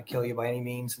 it's not going to kill you by any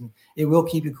means, and it will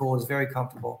keep you cool. It's very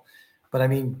comfortable. But I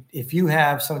mean, if you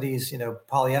have some of these,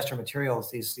 polyester materials,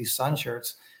 these sun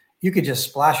shirts, you could just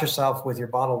splash yourself with your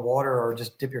bottled water or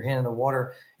just dip your hand in the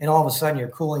water, and all of a sudden you're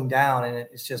cooling down. And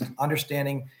it's just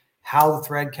understanding how the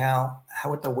thread count,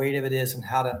 what the weight of it is, and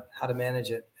how to manage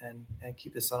it and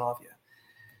keep the sun off you.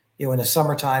 In the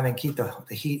summertime, and keep the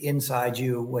heat inside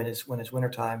you when it's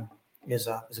wintertime is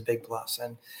a big plus.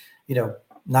 And,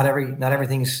 not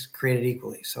everything's created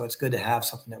equally. So it's good to have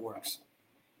something that works.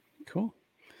 Cool.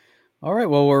 All right.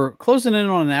 Well, we're closing in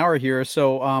on an hour here.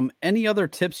 So any other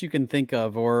tips you can think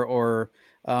of or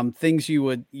things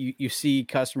you see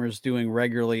customers doing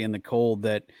regularly in the cold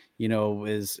that,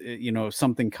 is,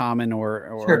 something common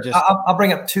or sure. just. I'll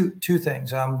bring up two things.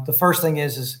 The first thing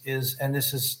is, and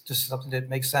this is just something that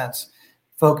makes sense,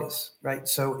 focus, right?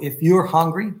 So if you're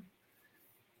hungry,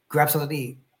 grab something to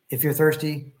eat. If you're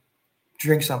thirsty,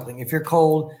 drink something. If you're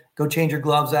cold, go change your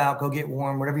gloves out, go get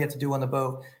warm, whatever you have to do on the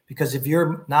boat. Because if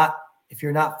you're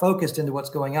not focused into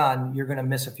what's going on, you're going to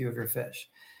miss a few of your fish.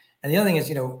 And the other thing is,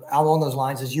 along those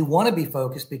lines is you want to be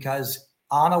focused, because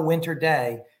on a winter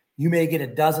day, you may get a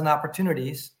dozen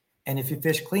opportunities. And if you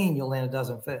fish clean, you'll land a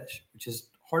dozen fish, which is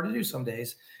hard to do some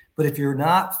days. But if you're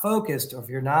not focused, or if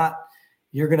you're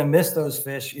going to miss those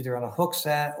fish either on a hook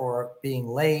set or being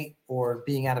late or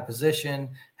being out of position,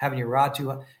 having your rod too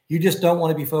high. You just don't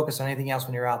want to be focused on anything else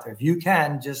when you're out there. If you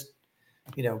can just,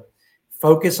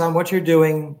 focus on what you're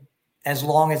doing, as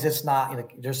long as it's not,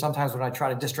 there's sometimes when I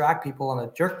try to distract people on a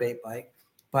jerkbait bite,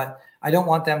 but I don't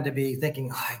want them to be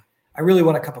thinking, I really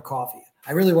want a cup of coffee.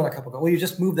 I really want a cup of coffee. Well, you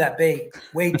just move that bait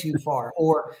way too far.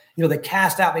 Or, they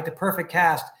cast out, make the perfect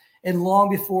cast. And long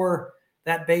before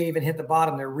that bait even hit the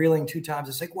bottom, they're reeling 2 times.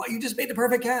 It's like, well, you just made the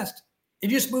perfect cast. You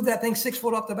just moved that thing 6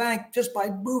 foot off the bank just by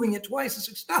moving it twice. It's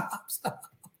like, stop.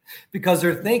 Because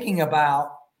they're thinking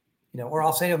about, or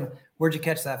I'll say to them, where'd you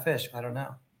catch that fish? I don't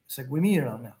know. It's like, what do you mean you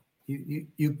don't know?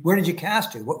 You where did you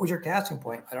cast to? What was your casting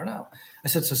point? I don't know. I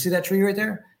said, so see that tree right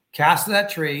there? Cast to that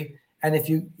tree. And if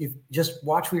you just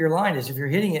watch where your line is, if you're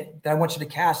hitting it, then I want you to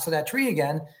cast to that tree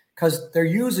again, because they're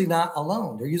usually not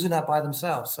alone. They're usually not by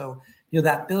themselves. So,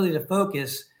 that ability to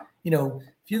focus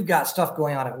if you've got stuff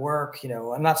going on at work,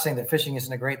 I'm not saying that fishing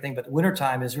isn't a great thing, but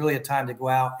wintertime is really a time to go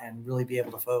out and really be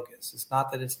able to focus. It's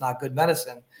not that it's not good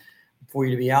medicine for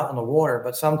you to be out in the water,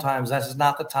 but sometimes that's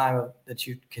not the time that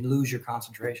you can lose your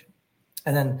concentration.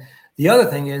 And then the other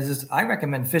thing is I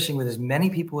recommend fishing with as many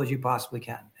people as you possibly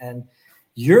can. And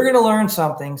you're going to learn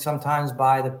something sometimes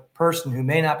by the person who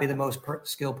may not be the most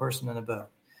skilled person in the boat,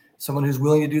 someone who's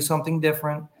willing to do something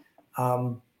different,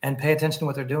 and pay attention to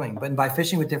what they're doing. But by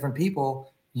fishing with different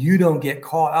people, you don't get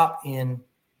caught up in,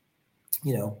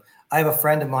 I have a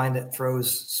friend of mine that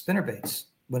throws spinner baits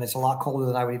when it's a lot colder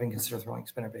than I would even consider throwing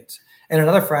spinner baits. And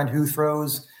another friend who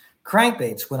throws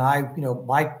crankbaits when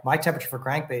my temperature for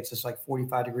crankbaits is like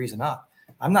 45 degrees and up.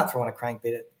 I'm not throwing a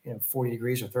crankbait at 40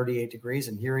 degrees or 38 degrees,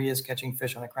 and here he is catching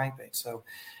fish on a crankbait. So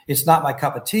it's not my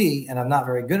cup of tea, and I'm not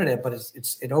very good at it, but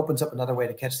it opens up another way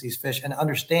to catch these fish and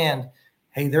understand,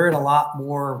 hey, they're in a lot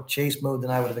more chase mode than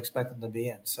I would have expected them to be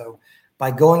in. So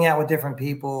by going out with different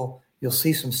people, you'll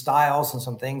see some styles and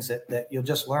some things that you'll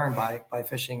just learn by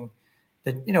fishing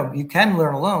that, you can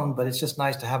learn alone, but it's just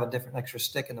nice to have a different extra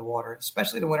stick in the water,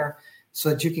 especially in the winter, so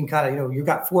that you can kind of, you've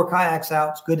got 4 kayaks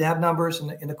out. It's good to have numbers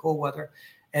in the cold weather.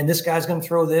 And this guy's going to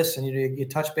throw this, and you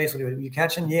touch base with you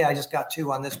catching? Yeah, I just got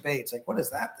 2 on this bait. It's like, what is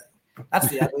that thing? That's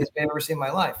the ugliest bait I've ever seen in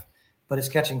my life, but it's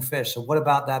catching fish. So what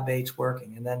about that bait's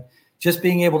working? And then just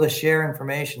being able to share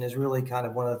information is really kind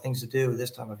of one of the things to do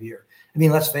this time of year. I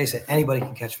mean, let's face it, anybody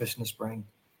can catch fish in the spring.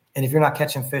 And if you're not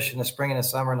catching fish in the spring and the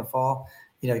summer and the fall,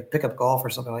 pick up golf or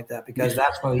something like that, because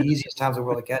that's one of the easiest times in the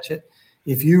world to catch it.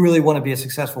 If you really want to be a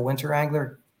successful winter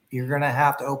angler, you're going to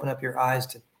have to open up your eyes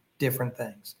to different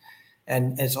things.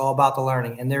 And it's all about the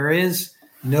learning. And there is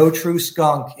no true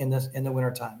skunk in the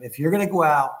wintertime. If you're going to go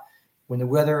out when the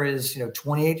weather is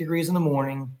 28 degrees in the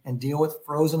morning and deal with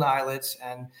frozen eyelets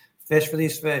and fish for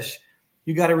these fish,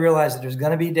 you got to realize that there's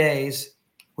going to be days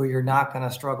where you're not going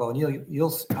to struggle.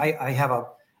 And I have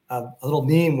a little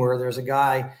meme where there's a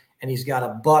guy and he's got a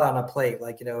butt on a plate,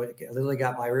 I literally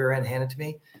got my rear end handed to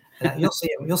me. And you'll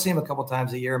see him a couple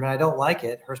times a year. I mean, I don't like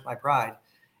it hurts my pride,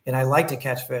 and I like to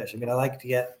catch fish. I mean, I like to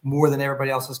get more than everybody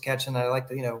else is catching. I like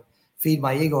to feed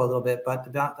my ego a little bit. But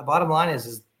the bottom line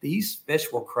is these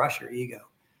fish will crush your ego.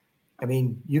 I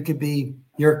mean, you could be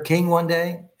you're king one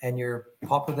day and you're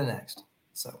pauper the next.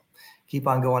 So keep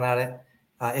on going at it.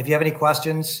 If you have any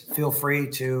questions, feel free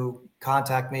to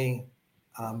contact me.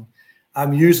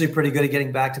 I'm usually pretty good at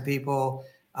getting back to people.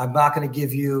 I'm not going to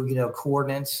give you,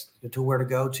 coordinates to where to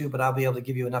go to, but I'll be able to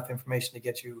give you enough information to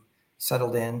get you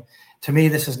settled in. To me,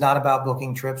 this is not about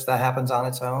booking trips. That happens on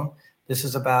its own. This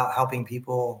is about helping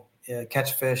people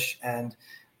catch fish and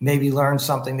maybe learn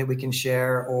something that we can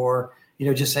share, or,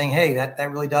 just saying, hey,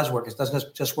 that really does work. It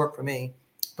doesn't just work for me,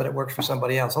 but it works for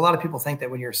somebody else. A lot of people think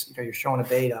that when you're showing a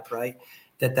bait up, right,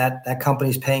 that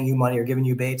company's paying you money or giving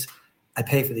you baits. I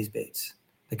pay for these baits.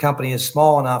 The company is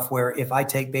small enough where if I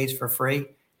take baits for free,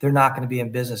 they're not going to be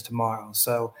in business tomorrow.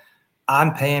 So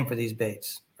I'm paying for these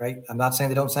baits, right? I'm not saying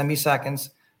they don't send me seconds,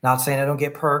 not saying I don't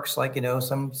get perks like,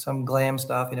 some glam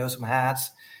stuff, some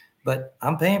hats, but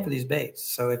I'm paying for these baits.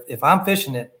 So if I'm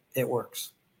fishing it, it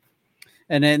works.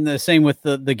 And then the same with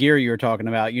the gear you were talking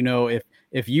about.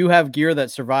 If you have gear that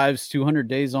survives 200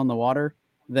 days on the water,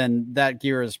 then that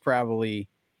gear is probably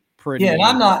pretty. Yeah, and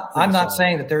I'm not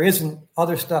saying that there isn't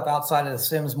other stuff outside of the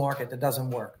Sims market that doesn't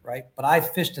work, right? But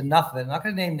I've fished enough of it. I'm not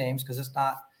going to name names because it's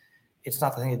not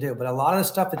the thing to do. But a lot of the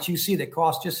stuff that you see that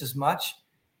costs just as much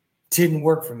didn't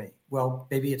work for me. Well,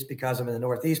 maybe it's because I'm in the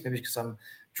Northeast. Maybe it's because I'm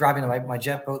driving my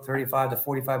jet boat 35 to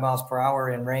 45 miles per hour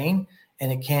in rain,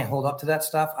 and it can't hold up to that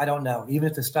stuff. I don't know. Even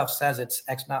if the stuff says it's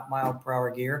X not mile per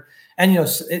hour gear, and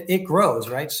it grows,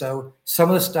 right? So some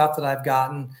of the stuff that I've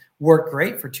gotten worked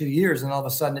great for 2 years, and all of a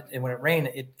sudden, when it rained,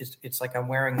 it's like I'm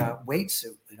wearing a weight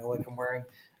suit. Like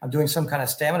I'm doing some kind of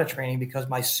stamina training because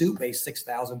my suit weighs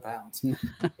 6,000 pounds.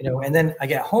 And then I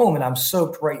get home and I'm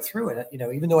soaked right through it.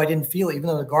 Even though I didn't feel it, even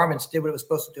though the garments did what it was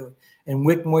supposed to do and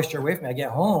wick moisture away from me, I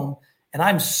get home and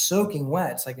I'm soaking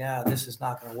wet. It's like, this is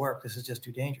not going to work. This is just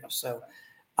too dangerous. So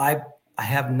I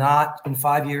have not, in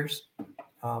 5 years.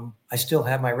 I still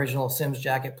have my original Sims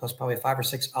jacket plus probably 5 or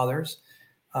 6 others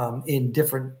in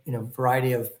different,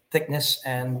 variety of thickness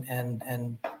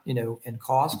and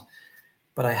cost.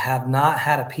 But I have not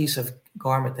had a piece of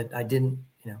garment that I didn't,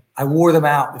 I wore them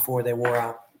out before they wore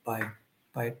out by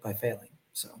failing.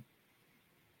 So.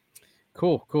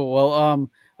 Cool. Well,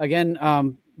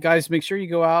 again, guys, make sure you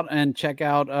go out and check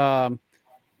out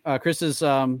Chris's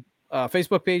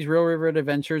Facebook page, Real River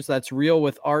Adventures. That's Real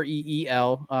with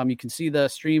REEL. You can see the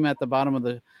stream at the bottom of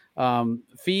the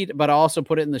feed, but I also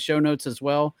put it in the show notes as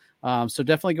well. So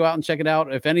definitely go out and check it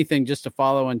out. If anything, just to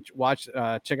follow and watch,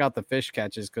 check out the fish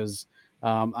catches, because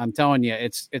I'm telling you,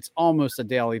 it's almost a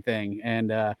daily thing,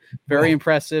 and very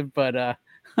impressive. But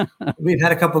we've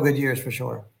had a couple good years for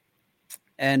sure.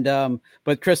 And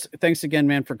but Chris, thanks again,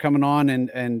 man, for coming on,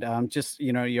 and just,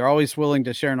 you're always willing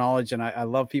to share knowledge, and I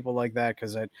love people like that,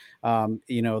 because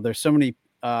there's so many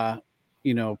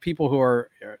people who are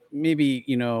maybe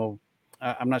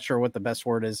I'm not sure what the best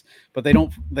word is, but they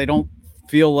don't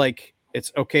feel like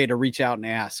it's okay to reach out and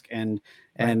ask, and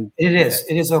it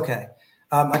is okay.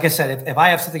 Like I said, if I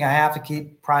have something I have to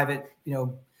keep private,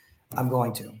 I'm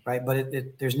going to, right? But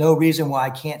there's no reason why I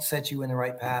can't set you in the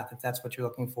right path if that's what you're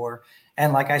looking for.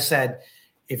 And like I said,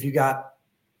 if you got,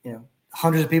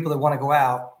 hundreds of people that want to go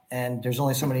out and there's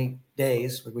only so many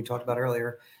days, like we talked about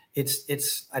earlier,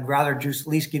 I'd rather just at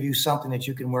least give you something that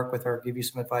you can work with, or give you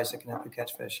some advice that can help you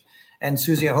catch fish. And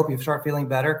Susie, I hope you start feeling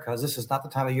better, because this is not the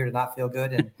time of year to not feel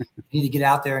good, and you need to get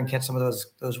out there and catch some of those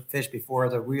fish before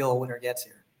the real winter gets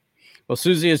here. Well,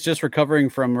 Susie is just recovering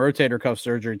from rotator cuff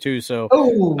surgery too. So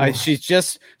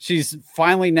she's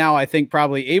finally now, I think,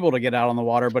 probably able to get out on the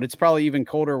water, but it's probably even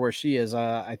colder where she is.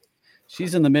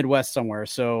 She's in the Midwest somewhere.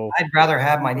 So I'd rather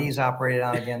have my knees operated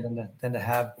on again than to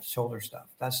have shoulder stuff.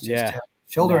 That's just terrible.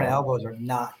 Shoulder and elbows are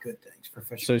not good things for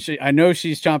fishing. So I know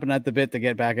she's chomping at the bit to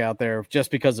get back out there just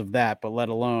because of that, but let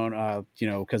alone,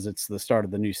 because it's the start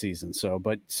of the new season. So,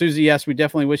 but Susie, yes, we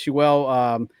definitely wish you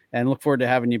well, and look forward to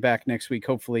having you back next week,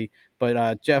 hopefully.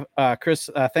 But Chris,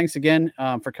 thanks again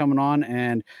for coming on.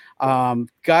 And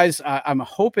guys, I'm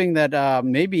hoping that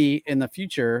maybe in the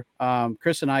future,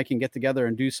 Chris and I can get together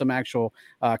and do some actual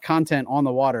content on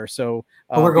the water. So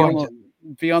we're going to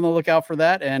be on the lookout for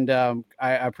that. And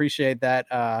I appreciate that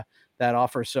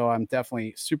offer. So I'm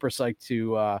definitely super psyched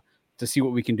to see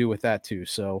what we can do with that too.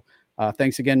 So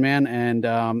thanks again, man. And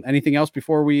anything else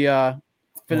before we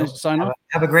sign off?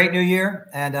 Have a great new year.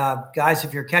 And guys,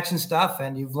 if you're catching stuff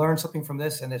and you've learned something from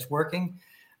this and it's working,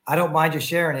 I don't mind you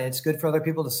sharing it. It's good for other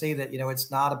people to see that,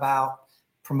 it's not about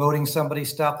promoting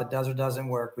somebody's stuff that does or doesn't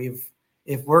work.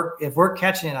 If we're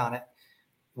catching it on it,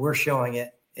 we're showing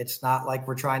it. It's not like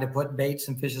we're trying to put baits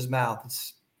in fish's mouth.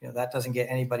 It's, that doesn't get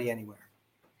anybody anywhere.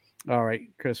 All right,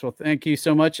 Chris. Well, thank you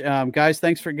so much. Guys,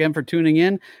 thanks again for tuning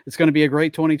in. It's going to be a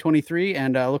great 2023,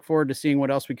 and I look forward to seeing what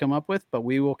else we come up with, but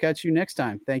we will catch you next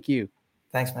time. Thank you.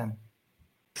 Thanks, man.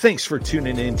 Thanks for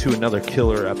tuning in to another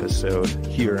killer episode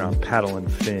here on Paddle and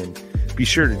Fin. Be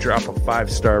sure to drop a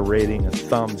 5-star rating, a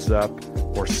thumbs up,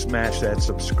 or smash that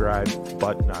subscribe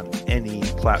button on any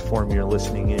platform you're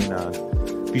listening in on.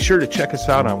 Be sure to check us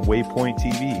out on Waypoint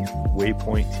TV,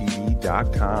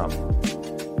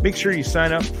 waypointtv.com. Make sure you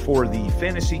sign up for the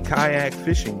Fantasy Kayak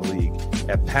Fishing League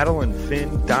at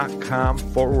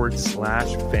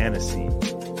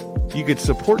paddleandfin.com/fantasy. You can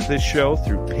support this show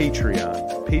through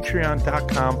Patreon,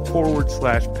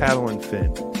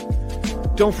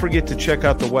 patreon.com/paddleandfin. Don't forget to check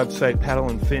out the website,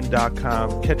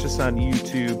 paddleandfin.com. Catch us on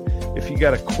YouTube. If you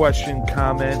got a question,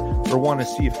 comment, or want to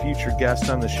see a future guest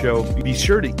on the show, be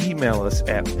sure to email us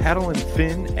at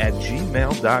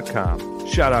paddleandfin@gmail.com.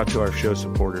 Shout out to our show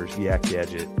supporters, Yak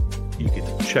Gadget. You can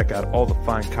check out all the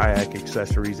fine kayak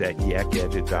accessories at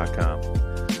yakgadget.com.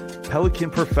 Pelican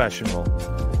Professional.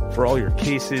 For all your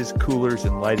cases, coolers,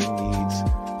 and lighting needs,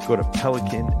 go to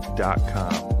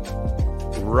pelican.com.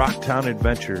 Rocktown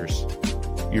Adventures,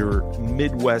 your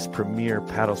Midwest premier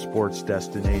paddle sports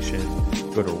destination.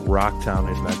 Go to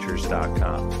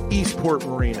rocktownadventures.com. Eastport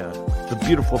Marina, the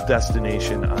beautiful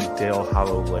destination on Dale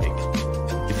Hollow Lake.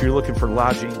 If you're looking for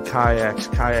lodging, kayaks,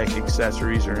 kayak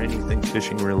accessories, or anything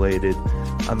fishing related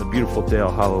on the beautiful Dale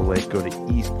Hollow Lake, go to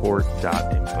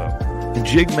eastport.info. And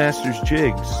Jigmasters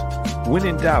Jigs. When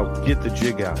in doubt, get the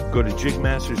jig out. Go to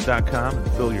jigmasters.com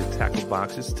and fill your tackle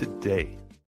boxes today.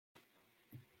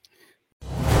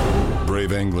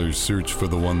 Brave anglers search for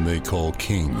the one they call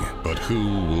king, but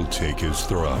who will take his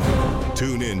throne?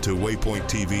 Tune in to Waypoint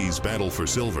TV's Battle for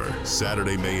Silver,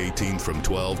 Saturday, May 18th from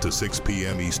 12 to 6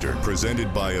 p.m. Eastern,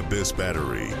 presented by Abyss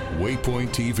Battery. Waypoint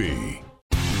TV.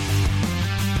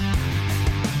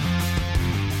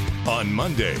 On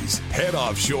Mondays, head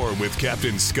offshore with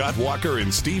Captain Scott Walker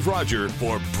and Steve Roger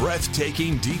for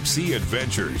breathtaking deep-sea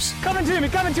adventures. Coming to me.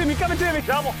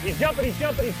 Double. He's jumping.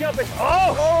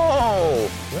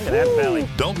 Oh! Look at that belly.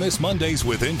 Don't miss Mondays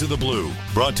with Into the Blue,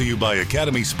 brought to you by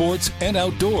Academy Sports and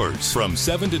Outdoors from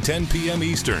 7 to 10 p.m.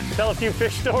 Eastern. Tell a few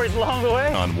fish stories along the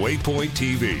way. On Waypoint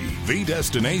TV, the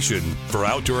destination for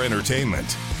outdoor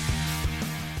entertainment.